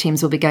that both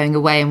teams will be going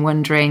away and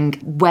wondering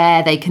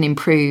where they can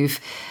improve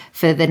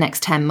for the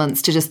next 10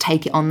 months to just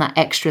take it on that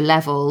extra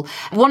level.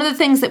 One of the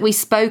things that we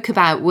spoke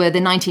about were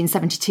the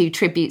 1972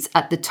 tributes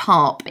at the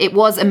top. It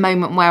was a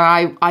moment where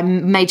I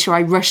made sure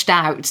I rushed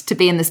out to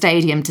be in the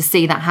stadium to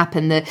see that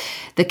happen.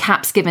 The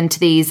caps given to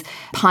these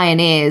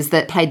pioneers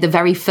that played the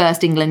very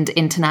first England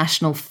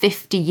international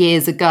 50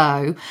 years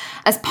ago.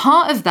 As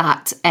part of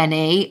that,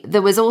 Annie,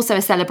 there was also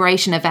a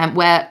celebration event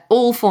where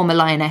all former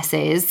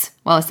Lionesses,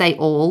 well, I say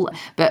all,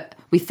 but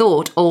we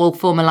thought all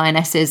former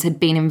Lionesses had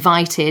been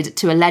invited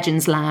to a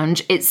Legends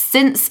Lounge. It's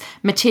since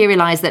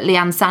materialised that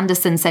Leanne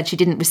Sanderson said she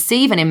didn't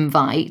receive an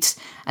invite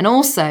and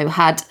also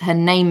had her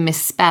name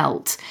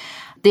misspelt.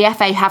 The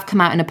FA have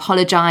come out and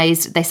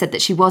apologised. They said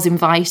that she was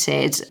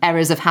invited.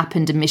 Errors have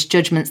happened and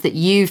misjudgments that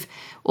you've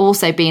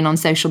also been on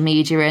social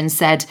media and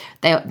said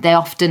they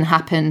often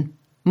happen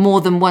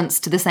more than once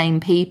to the same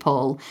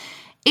people.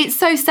 It's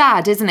so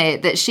sad, isn't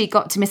it, that she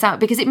got to miss out,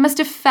 because it must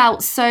have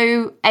felt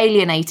so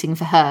alienating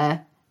for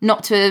her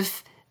not to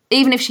have,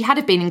 even if she had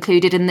have been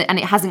included and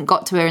it hasn't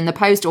got to her in the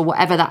post or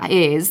whatever that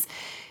is,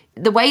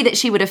 the way that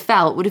she would have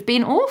felt would have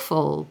been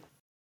awful.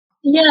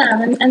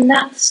 Yeah, and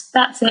that's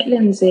it,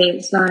 Lindsay.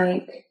 It's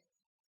like,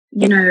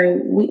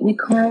 we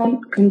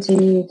can't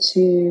continue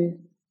to,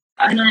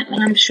 and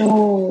I'm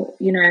sure,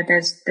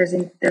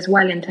 there's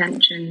well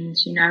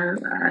intentions,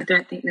 I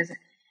don't think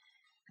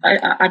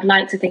I'd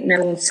like to think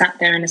no one sat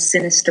there in a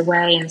sinister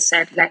way and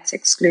said, let's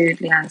exclude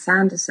Leanne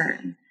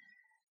Sanderson.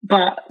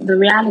 But the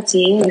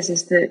reality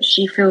is that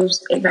she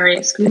feels very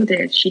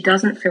excluded. She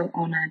doesn't feel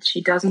honoured.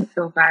 She doesn't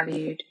feel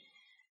valued.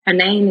 Her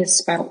name is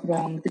spelt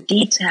wrong. The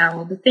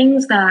detail, the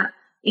things that,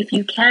 if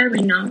you care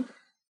enough,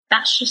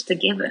 that's just a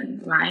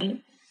given,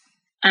 right?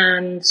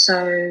 And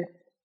so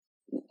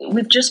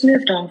we've just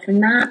moved on from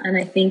that. And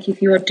I think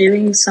if you are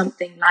doing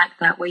something like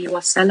that, where you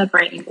are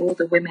celebrating all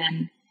the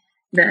women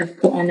that have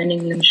put on an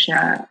England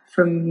shirt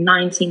from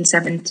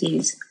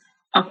 1970s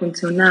up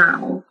until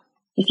now,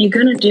 if you're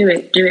going to do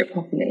it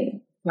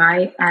properly,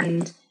 right?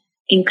 And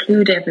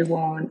include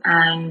everyone.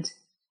 And,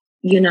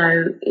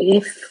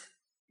 if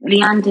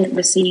Leanne didn't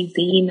receive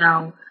the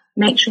email,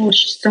 make sure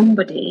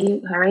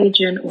somebody, her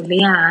agent or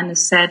Leanne,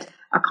 has said,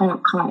 I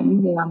can't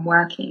come while I'm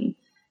working.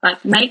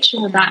 Like, make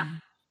sure that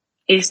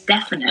is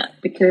definite,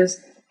 because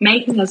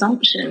making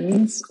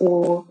assumptions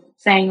or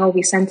saying, oh,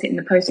 we sent it in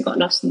the post, it got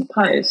lost in the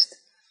post.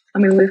 I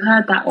mean, we've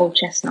heard that old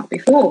chestnut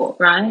before,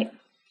 right?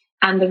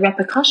 And the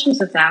repercussions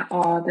of that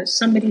are that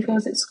somebody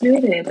feels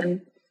excluded.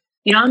 And,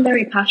 I'm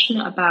very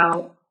passionate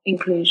about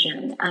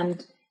inclusion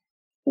and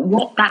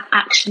what that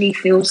actually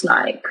feels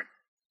like.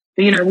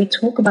 We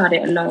talk about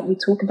it a lot. We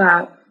talk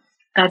about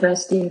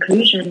diversity,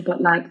 inclusion, but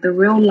like the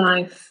real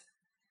life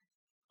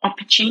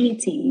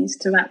opportunities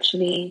to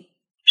actually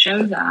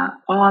show that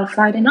are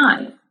Friday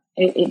night.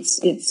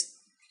 It's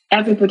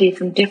everybody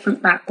from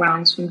different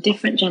backgrounds, from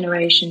different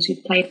generations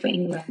who've played for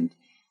England,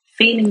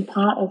 feeling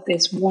part of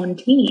this one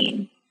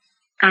team.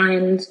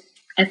 And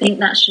I think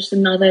that's just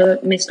another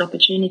missed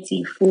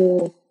opportunity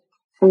for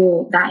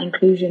that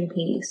inclusion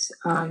piece,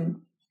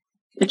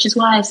 which is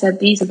why I said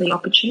these are the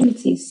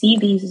opportunities. See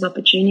these as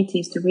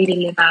opportunities to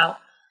really live out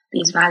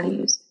these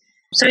values.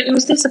 So it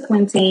was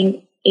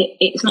disappointing.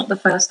 It's not the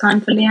first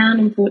time for Leanne,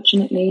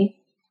 unfortunately.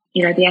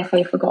 You know, the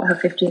FA forgot her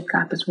 50th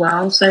cap as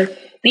well. So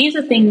these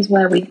are things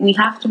where we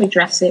have to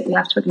address it. We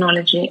have to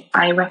acknowledge it.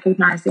 I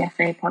recognise the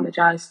FA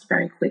apologised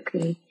very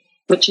quickly,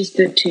 which is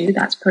good too.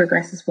 That's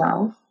progress as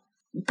well.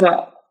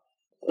 But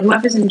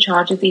whoever's in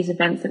charge of these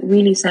events that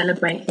really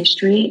celebrate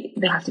history,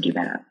 they have to do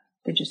better.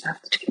 They just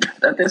have to do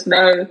better.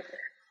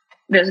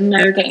 There's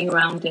no getting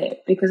around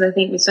it, because I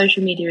think with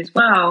social media as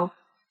well,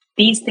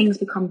 these things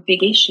become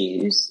big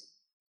issues.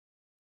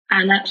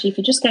 And actually, if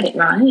you just get it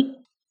right,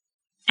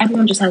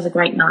 everyone just has a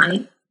great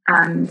night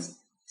and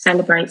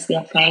celebrates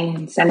the FA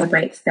and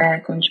celebrates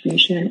their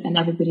contribution, and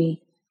everybody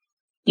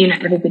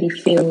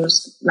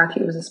feels like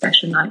it was a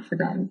special night for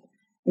them.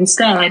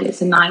 Instead,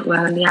 it's a night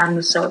where Leanne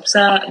was so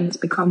upset and it's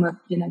become a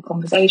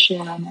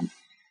conversation. And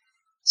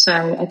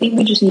so I think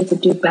we just need to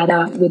do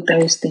better with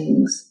those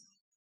things.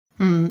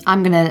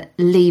 I'm going to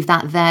leave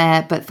that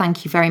there, but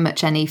thank you very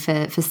much, Eni,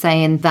 for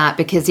saying that,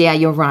 because, yeah,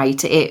 you're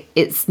right.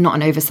 It's not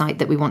an oversight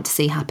that we want to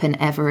see happen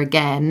ever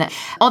again.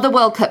 Other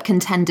World Cup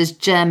contenders,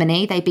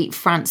 Germany, they beat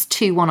France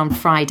 2-1 on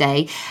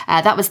Friday.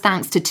 That was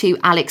thanks to 2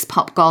 Alex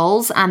Popp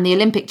goals, and the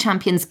Olympic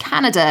champions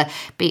Canada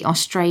beat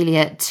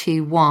Australia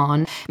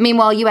 2-1.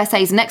 Meanwhile,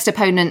 USA's next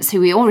opponents,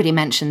 who we already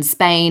mentioned,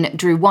 Spain,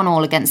 drew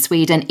 1-1 against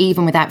Sweden,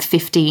 even without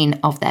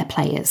 15 of their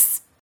players.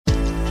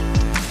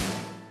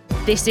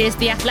 This is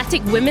the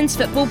Athletic Women's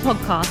Football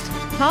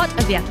Podcast, part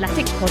of the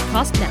Athletic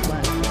Podcast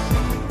Network.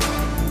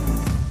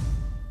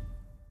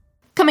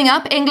 Coming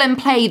up, England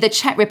play the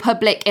Czech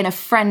Republic in a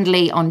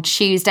friendly on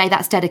Tuesday.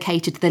 That's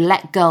dedicated to the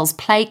Let Girls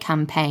Play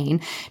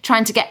campaign,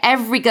 trying to get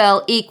every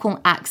girl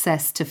equal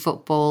access to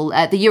football.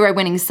 The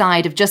Euro-winning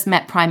side have just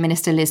met Prime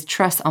Minister Liz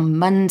Truss on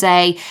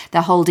Monday.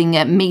 They're holding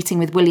a meeting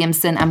with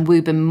Williamson and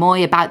Wouben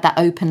Moy about that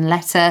open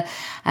letter.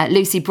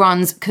 Lucy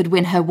Bronze could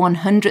win her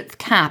 100th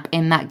cap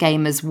in that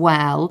game as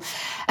well.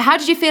 How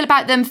did you feel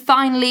about them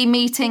finally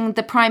meeting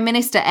the Prime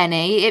Minister,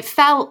 Eni? It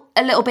felt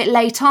a little bit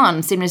late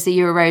on, seeing as the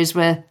Euros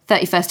were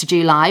 31st of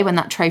July when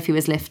that trophy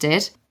was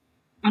lifted.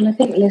 And I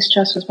think Liz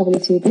Truss was probably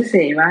too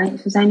busy, right?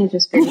 She's only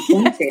just been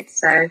appointed,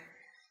 so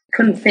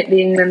couldn't fit the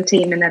England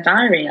team in their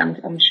diary,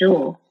 I'm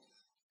sure.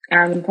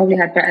 Probably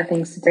had better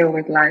things to deal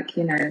with, like,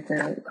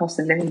 the cost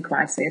of living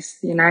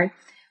crisis,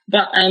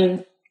 But,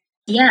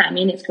 yeah, I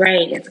mean, it's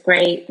great. It's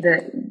great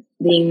that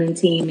the England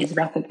team is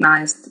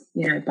recognised,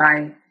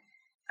 by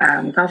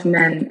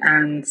government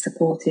and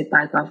supported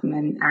by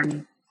government.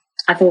 And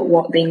I thought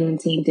what the England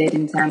team did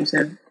in terms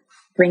of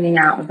bringing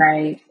out a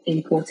very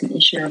important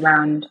issue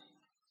around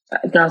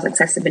girls'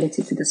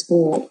 accessibility to the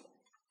sport,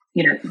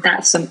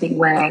 that's something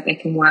where they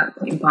can work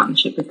in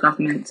partnership with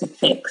government to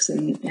fix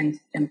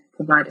and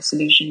provide a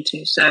solution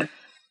to. So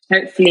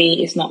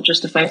hopefully it's not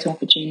just a photo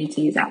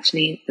opportunity, it's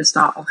actually the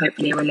start of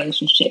hopefully a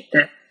relationship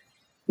that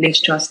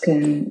Liz Truss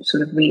can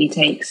sort of really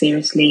take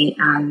seriously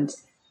and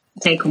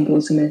take on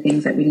board some of the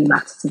things that really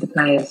matter to the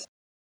players.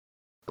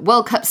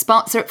 World Cup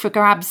spots are up for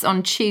grabs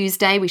on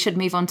Tuesday. We should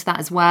move on to that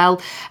as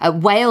well.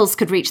 Wales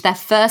could reach their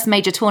first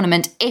major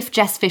tournament if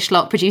Jess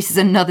Fishlock produces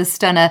another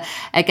stunner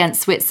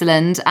against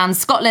Switzerland. And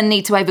Scotland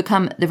need to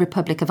overcome the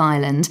Republic of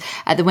Ireland.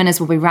 The winners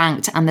will be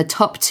ranked, and the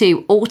top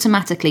 2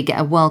 automatically get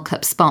a World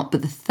Cup spot,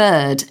 but the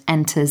third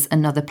enters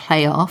another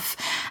playoff.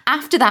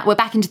 After that, we're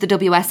back into the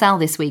WSL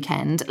this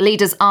weekend.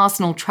 Leaders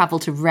Arsenal travel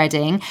to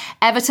Reading.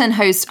 Everton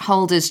host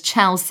holders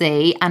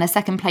Chelsea, and a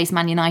second-place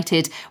Man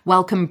United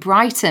welcome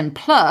Brighton.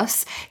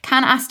 Plus,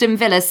 can Aston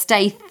Villa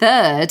stay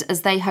third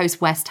as they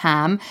host West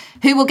Ham?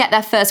 Who will get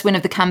their first win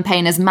of the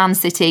campaign as Man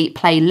City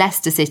play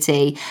Leicester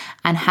City?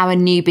 And how are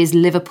newbies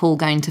Liverpool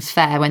going to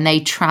fare when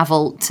they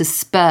travel to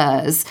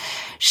Spurs?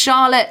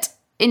 Charlotte,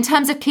 in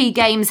terms of key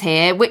games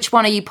here, which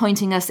one are you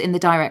pointing us in the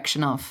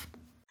direction of?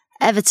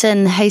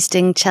 Everton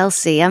hosting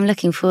Chelsea. I'm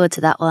looking forward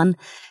to that one,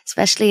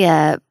 especially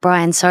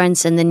Brian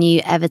Sorensen, the new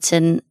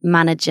Everton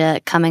manager,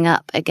 coming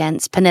up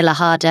against Pernilla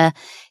Harder.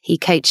 He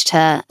coached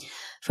her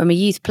from a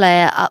youth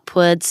player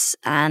upwards,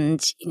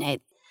 and,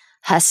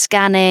 her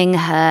scanning,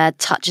 her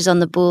touches on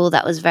the ball,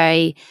 that was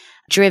very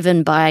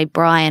driven by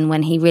Brian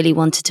when he really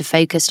wanted to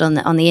focus on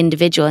the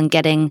individual and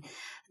getting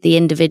the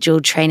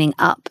individual training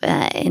up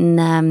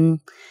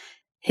in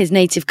his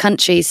native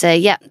country. So,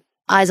 yeah,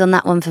 eyes on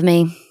that one for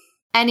me.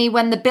 Eni,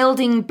 when the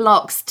building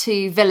blocks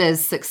to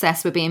Villa's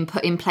success were being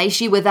put in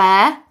place, you were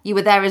there. You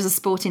were there as a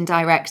sporting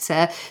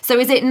director. So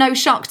is it no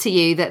shock to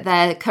you that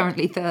they're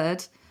currently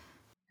third?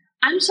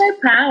 I'm so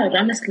proud,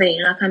 honestly.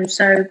 I'm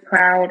so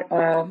proud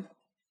of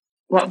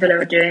what Villa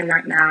are doing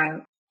right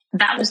now.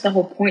 That was the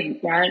whole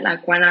point,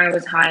 right? When I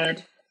was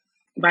hired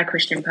by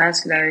Christian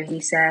Purslow, he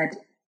said,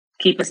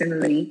 keep us in the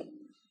league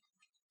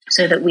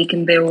so that we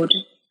can build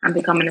and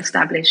become an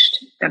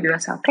established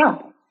WSL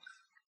club.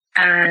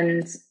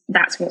 And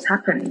that's what's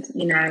happened.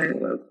 You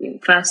know,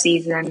 first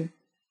season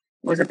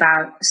was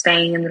about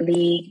staying in the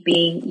league,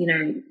 being, you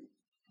know,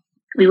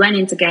 we went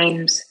into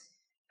games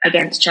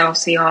against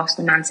Chelsea,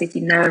 Arsenal, Man City,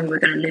 knowing we were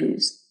going to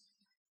lose.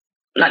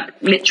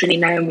 Like, literally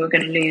knowing we were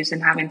going to lose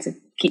and having to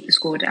keep the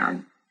score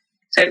down.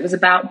 So it was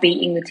about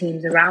beating the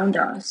teams around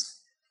us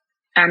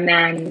and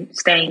then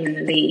staying in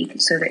the league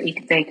so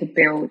that they could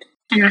build.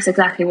 And that's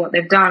exactly what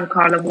they've done.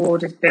 Carla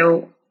Ward has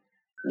built,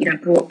 you know,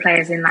 brought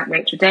players in like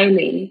Rachel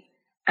Daly,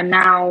 and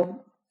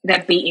now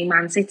they're beating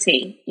Man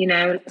City, you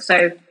know.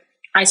 So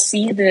I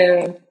see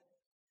the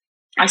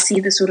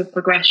sort of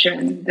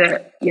progression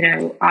that, you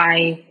know,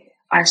 I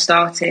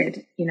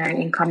started, you know,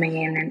 in coming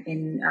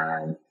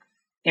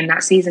in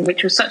that season,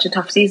 which was such a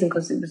tough season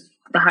because it was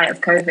the height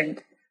of COVID.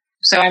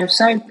 So I'm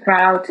so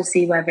proud to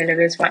see where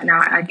Villa is right now.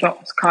 I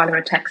dropped Carla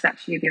a text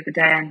actually the other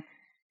day and,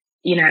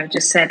 you know,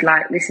 just said,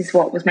 like, this is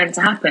what was meant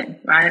to happen,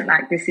 right?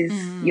 Like, this is,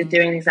 you're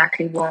doing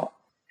exactly what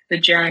the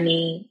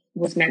journey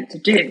was meant to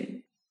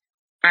do.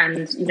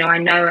 And, you know, I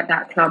know at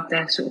that club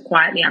they're sort of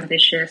quietly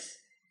ambitious.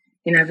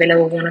 You know, Villa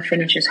will want to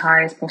finish as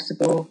high as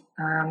possible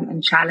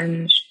and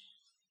challenge.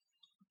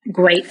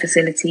 Great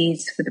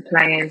facilities for the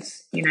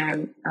players, you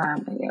know,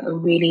 a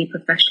really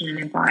professional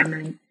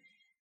environment.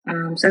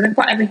 So they've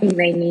got everything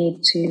they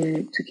need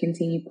to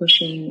continue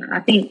pushing. I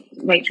think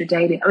Rachel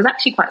Daly, I was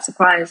actually quite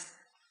surprised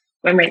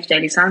when Rachel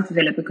Daly signed for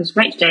Villa, because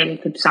Rachel Daly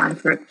could sign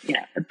for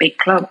a big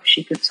club.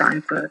 She could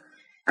sign for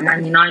a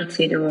Man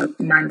United or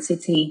a Man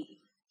City.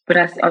 But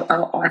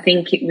I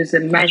think it was a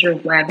measure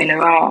of where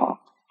Villa are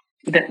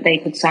that they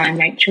could sign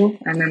Rachel.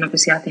 And then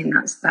obviously I think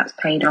that's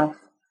paid off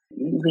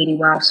really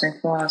well so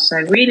far. So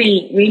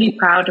really, really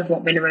proud of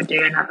what Villa are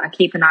doing. I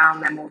keep an eye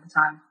on them all the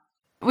time.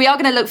 We are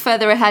going to look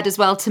further ahead as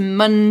well to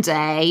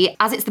Monday.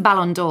 As it's the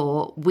Ballon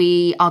d'Or,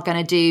 we are going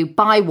to do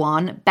buy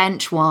one,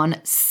 bench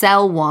one,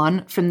 sell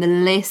one from the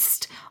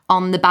list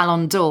on the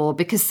Ballon d'Or,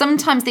 because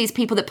sometimes these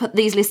people that put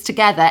these lists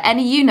together,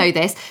 Annie, you know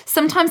this,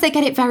 sometimes they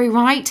get it very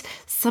right,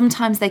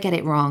 sometimes they get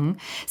it wrong.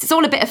 So it's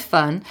all a bit of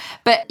fun.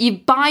 But you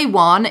buy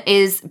one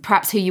is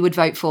perhaps who you would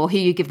vote for, who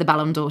you give the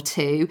Ballon d'Or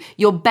to.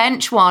 Your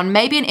bench one,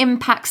 maybe an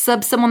impact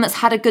sub, someone that's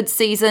had a good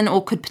season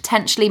or could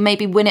potentially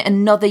maybe win it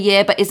another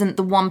year but isn't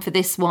the one for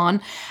this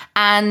one.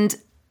 And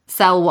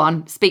sell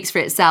one speaks for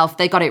itself.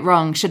 They got it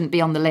wrong, shouldn't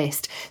be on the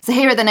list. So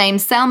here are the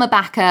names: Selma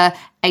Bakker,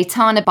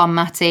 Aitana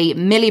Bonmati,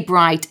 Millie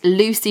Bright,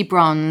 Lucy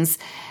Bronze,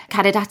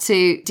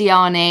 Kadidatu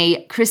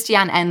Diani,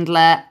 Christiane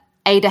Endler,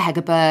 Ada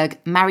Hegerberg,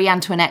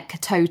 Marie-Antoinette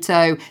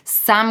Katoto,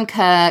 Sam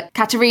Kerr,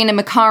 Katerina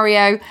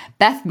Macario,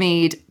 Beth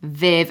Mead,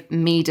 Viv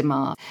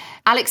Miedemar.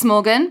 Alex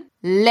Morgan,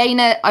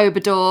 Lena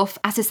Oberdorf,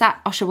 Asisat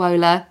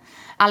Oshawola,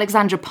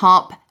 Alexandra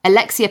Popp,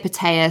 Alexia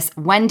Putellas,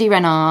 Wendy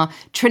Renard,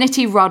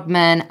 Trinity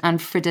Rodman, and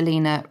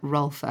Fridolina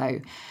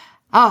Rolfo.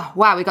 Oh,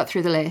 wow, we got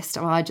through the list.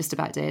 Well, I just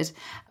about did.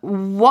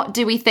 What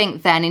do we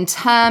think then in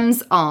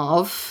terms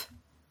of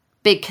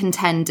big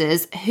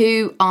contenders?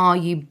 Who are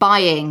you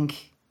buying,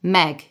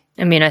 Meg?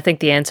 I mean, I think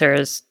the answer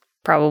is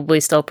probably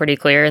still pretty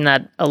clear in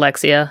that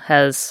Alexia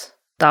has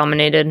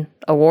dominated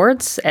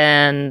awards,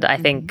 and I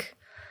think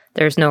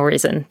there's no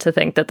reason to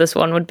think that this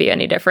one would be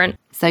any different.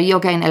 So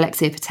you're going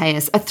Alexia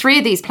Putellas. 3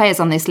 of these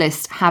players on this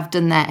list have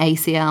done their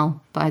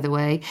ACL, by the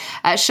way.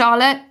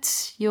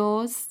 Charlotte,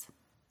 yours?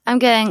 I'm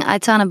going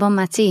Aitana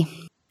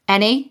Bonmati.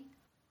 Annie?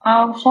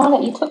 Oh,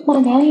 Charlotte, you took my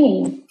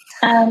name.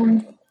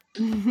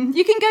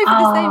 You can go for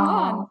the same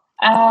one.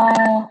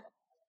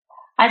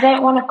 I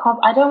don't want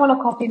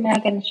to copy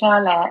Meg and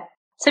Charlotte.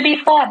 To be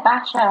fair,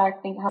 Basha, I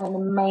think, had an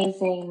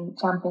amazing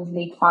Champions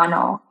League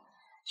final.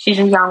 She's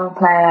a young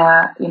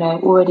player, you know,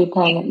 already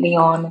playing at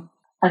Lyon.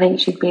 I think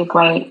she'd be a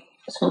great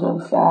sort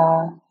of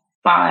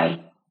buy.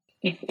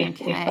 If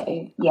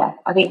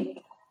I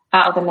think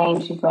out of the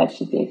names you've read,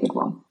 she'd be a good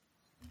one.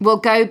 We'll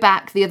go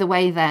back the other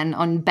way then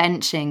on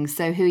benching.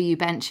 So who are you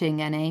benching,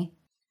 Annie?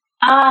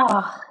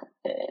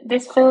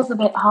 This feels a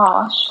bit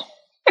harsh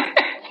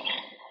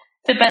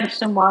to bench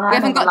someone. We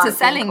haven't got to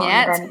selling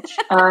yet.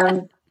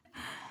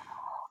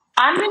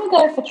 I'm going to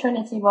go for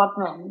Trinity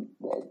Rodman.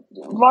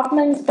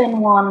 Rodman's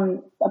been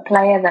a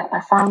player that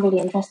I found really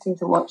interesting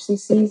to watch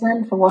this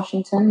season for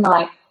Washington.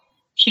 Like,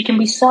 she can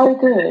be so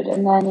good,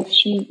 and then if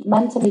she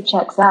mentally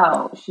checks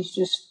out, she's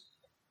just,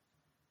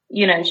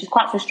 you know, she's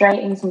quite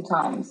frustrating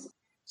sometimes.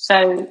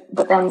 So,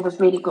 but then was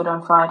really good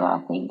on Friday, I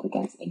think,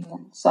 against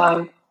England.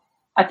 So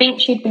I think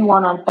she'd be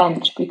one on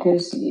bench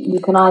because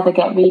you can either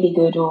get really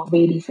good or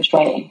really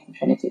frustrating from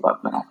Trinity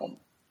Rodman, I think.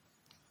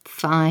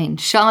 Fine.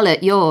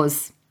 Charlotte,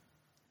 yours?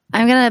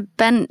 I'm going to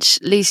bench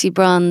Lucy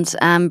Bronze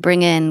and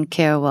bring in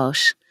Keira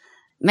Walsh.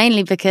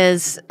 Mainly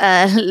because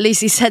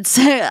Lucy said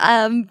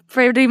so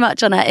pretty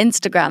much on her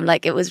Instagram.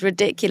 Like, it was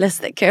ridiculous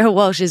that Keira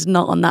Walsh is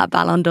not on that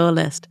Ballon d'Or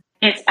list.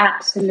 It's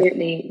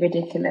absolutely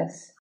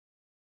ridiculous.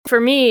 For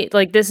me,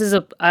 like, this is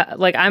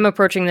I'm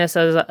approaching this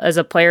as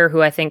a player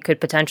who I think could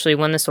potentially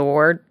win this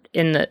award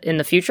in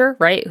the future,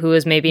 right? Who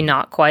is maybe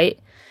not quite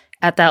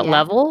at that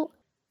level.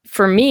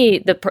 for me,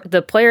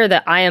 the player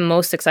that I am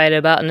most excited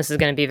about, and this is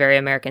going to be very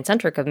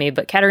American-centric of me,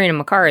 but Catarina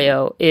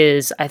Macario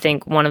is, I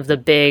think, one of the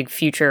big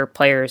future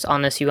players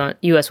on this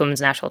U.S.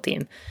 women's national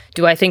team.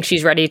 Do I think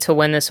she's ready to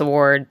win this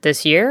award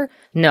this year?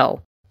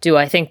 No. Do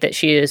I think that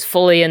she is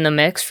fully in the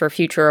mix for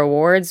future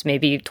awards,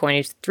 maybe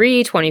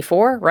 23,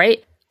 24,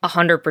 right?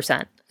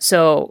 100%.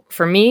 So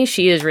for me,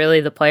 she is really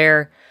the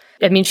player.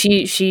 I mean,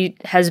 she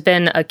has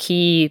been a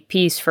key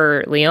piece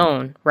for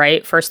Lyon,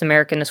 right? First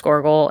American to score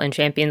a goal in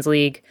Champions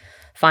League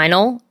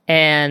final.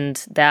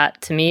 And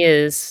that to me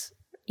is,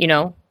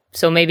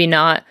 so maybe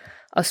not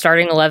a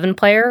starting 11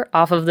 player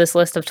off of this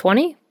list of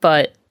 20,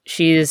 but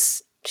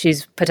she's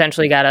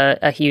potentially got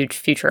a huge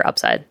future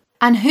upside.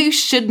 And who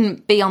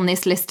shouldn't be on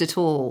this list at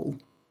all?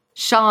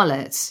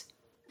 Charlotte?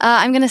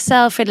 I'm going to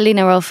sell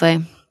Fridolina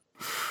Rolfo.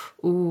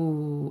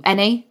 Ooh.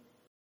 Any?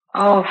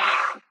 Oh,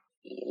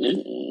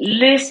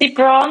 Lucy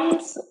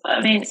Bronze.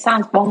 I mean, it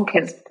sounds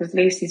bonkers because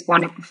Lucy's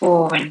won it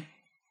before and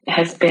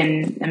has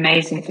been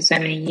amazing for so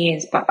many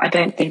years, but I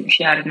don't think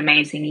she had an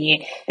amazing year.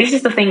 This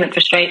is the thing that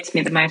frustrates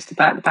me the most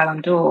about the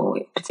Ballon d'Or,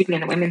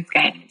 particularly in the women's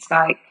game. It's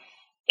like,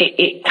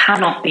 it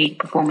cannot be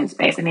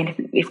performance-based. I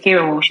mean, if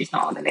Keira Walsh is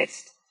not on the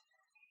list,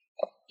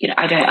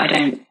 I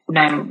don't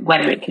know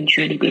whether it can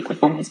truly be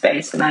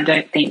performance-based, and I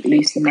don't think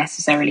Lucy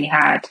necessarily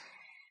had.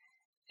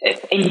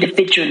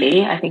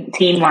 Individually, I think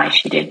team-wise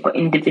she did, but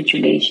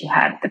individually she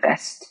had the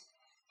best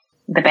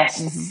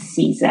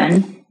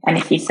season. And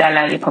if you sell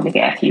her, you'll probably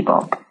get a few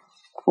bob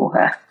for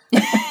her.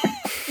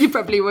 You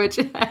probably would.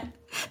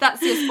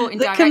 That's your sporting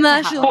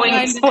director.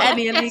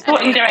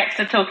 Sporting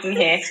director talking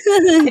here.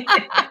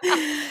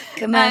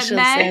 Commercial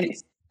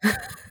sense.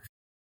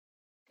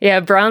 Yeah,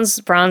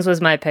 bronze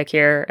was my pick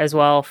here as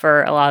well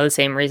for a lot of the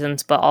same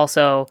reasons, but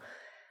also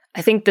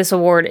I think this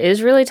award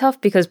is really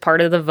tough because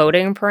part of the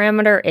voting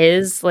parameter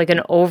is like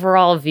an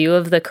overall view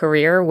of the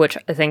career, which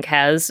I think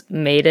has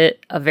made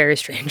it a very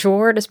strange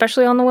award,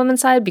 especially on the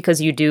women's side,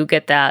 because you do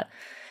get that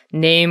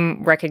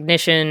name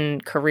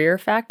recognition career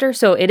factor.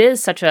 So it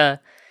is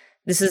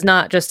this is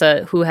not just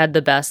a who had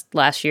the best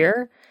last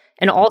year.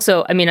 And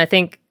also, I mean, I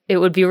think it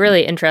would be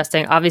really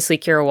interesting. Obviously,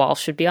 Keira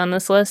Walsh should be on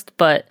this list,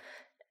 but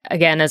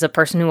again, as a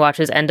person who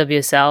watches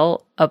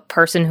NWSL, a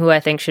person who I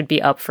think should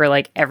be up for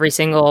like every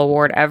single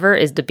award ever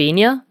is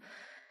Debinha.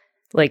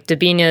 Like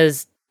Debinha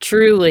is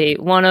truly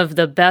one of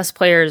the best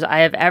players I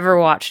have ever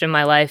watched in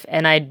my life,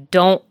 and I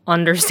don't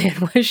understand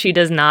why she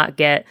does not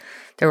get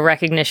the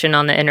recognition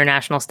on the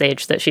international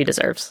stage that she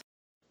deserves.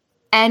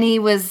 Annie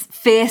was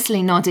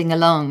fiercely nodding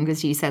along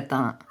as you said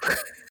that.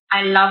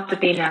 I love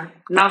Debinha.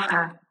 Love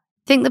her.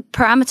 I think the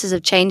parameters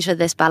have changed for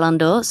this Ballon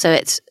d'Or, so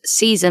it's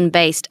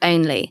season-based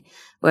only,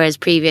 whereas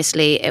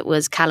previously it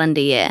was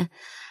calendar year.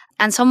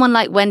 And someone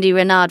like Wendy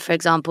Renard, for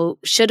example,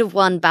 should have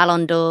won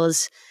Ballon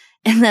d'Ors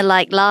in the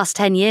last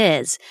 10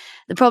 years.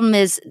 The problem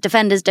is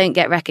defenders don't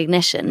get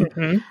recognition.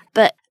 Mm-hmm.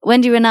 But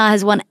Wendy Renard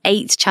has won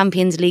 8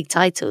 Champions League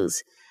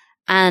titles.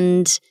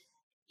 And,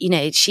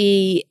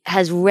 she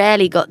has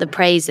rarely got the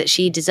praise that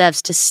she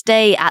deserves to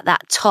stay at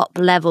that top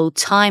level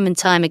time and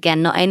time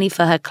again, not only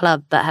for her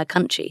club, but her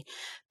country.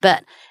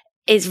 But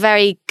it's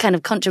very kind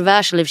of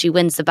controversial if she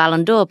wins the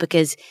Ballon d'Or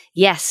because,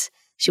 yes,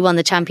 she won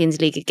the Champions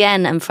League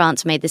again and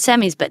France made the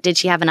semis, but did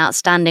she have an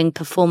outstanding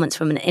performance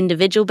from an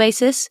individual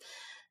basis?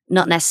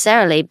 Not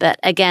necessarily, but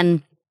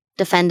again,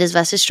 defenders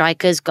versus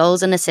strikers,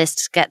 goals and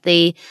assists get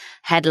the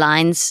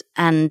headlines,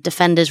 and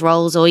defenders'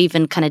 roles or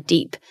even kind of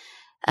deep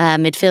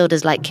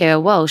midfielders like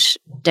Keira Walsh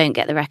don't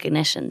get the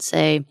recognition.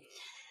 So,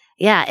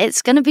 yeah,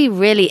 it's going to be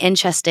really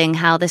interesting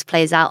how this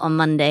plays out on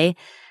Monday,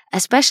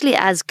 especially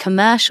as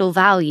commercial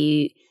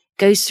value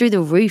goes through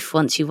the roof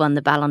once you won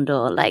the Ballon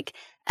d'Or. Like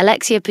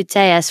Alexia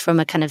Putellas from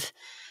a kind of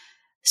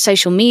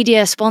social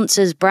media,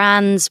 sponsors,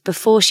 brands,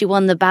 before she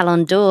won the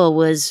Ballon d'Or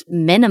was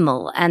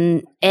minimal,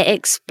 and it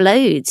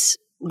explodes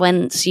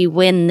once you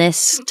win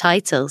this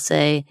title.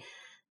 So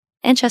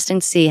interesting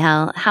to see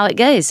how it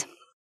goes.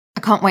 I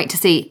can't wait to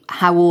see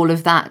how all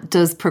of that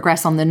does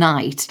progress on the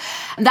night.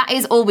 That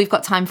is all we've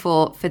got time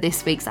for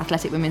this week's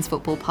Athletic Women's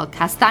Football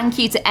podcast. Thank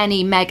you to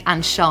Annie, Meg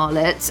and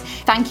Charlotte.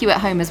 Thank you at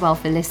home as well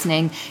for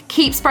listening.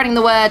 Keep spreading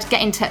the word.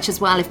 Get in touch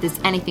as well if there's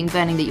anything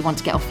burning that you want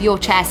to get off your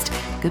chest.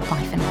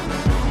 Goodbye for now.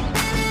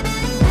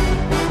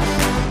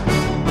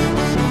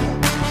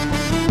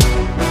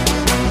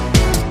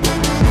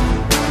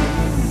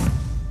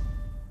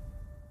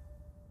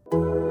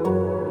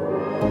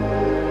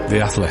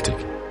 The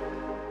Athletic.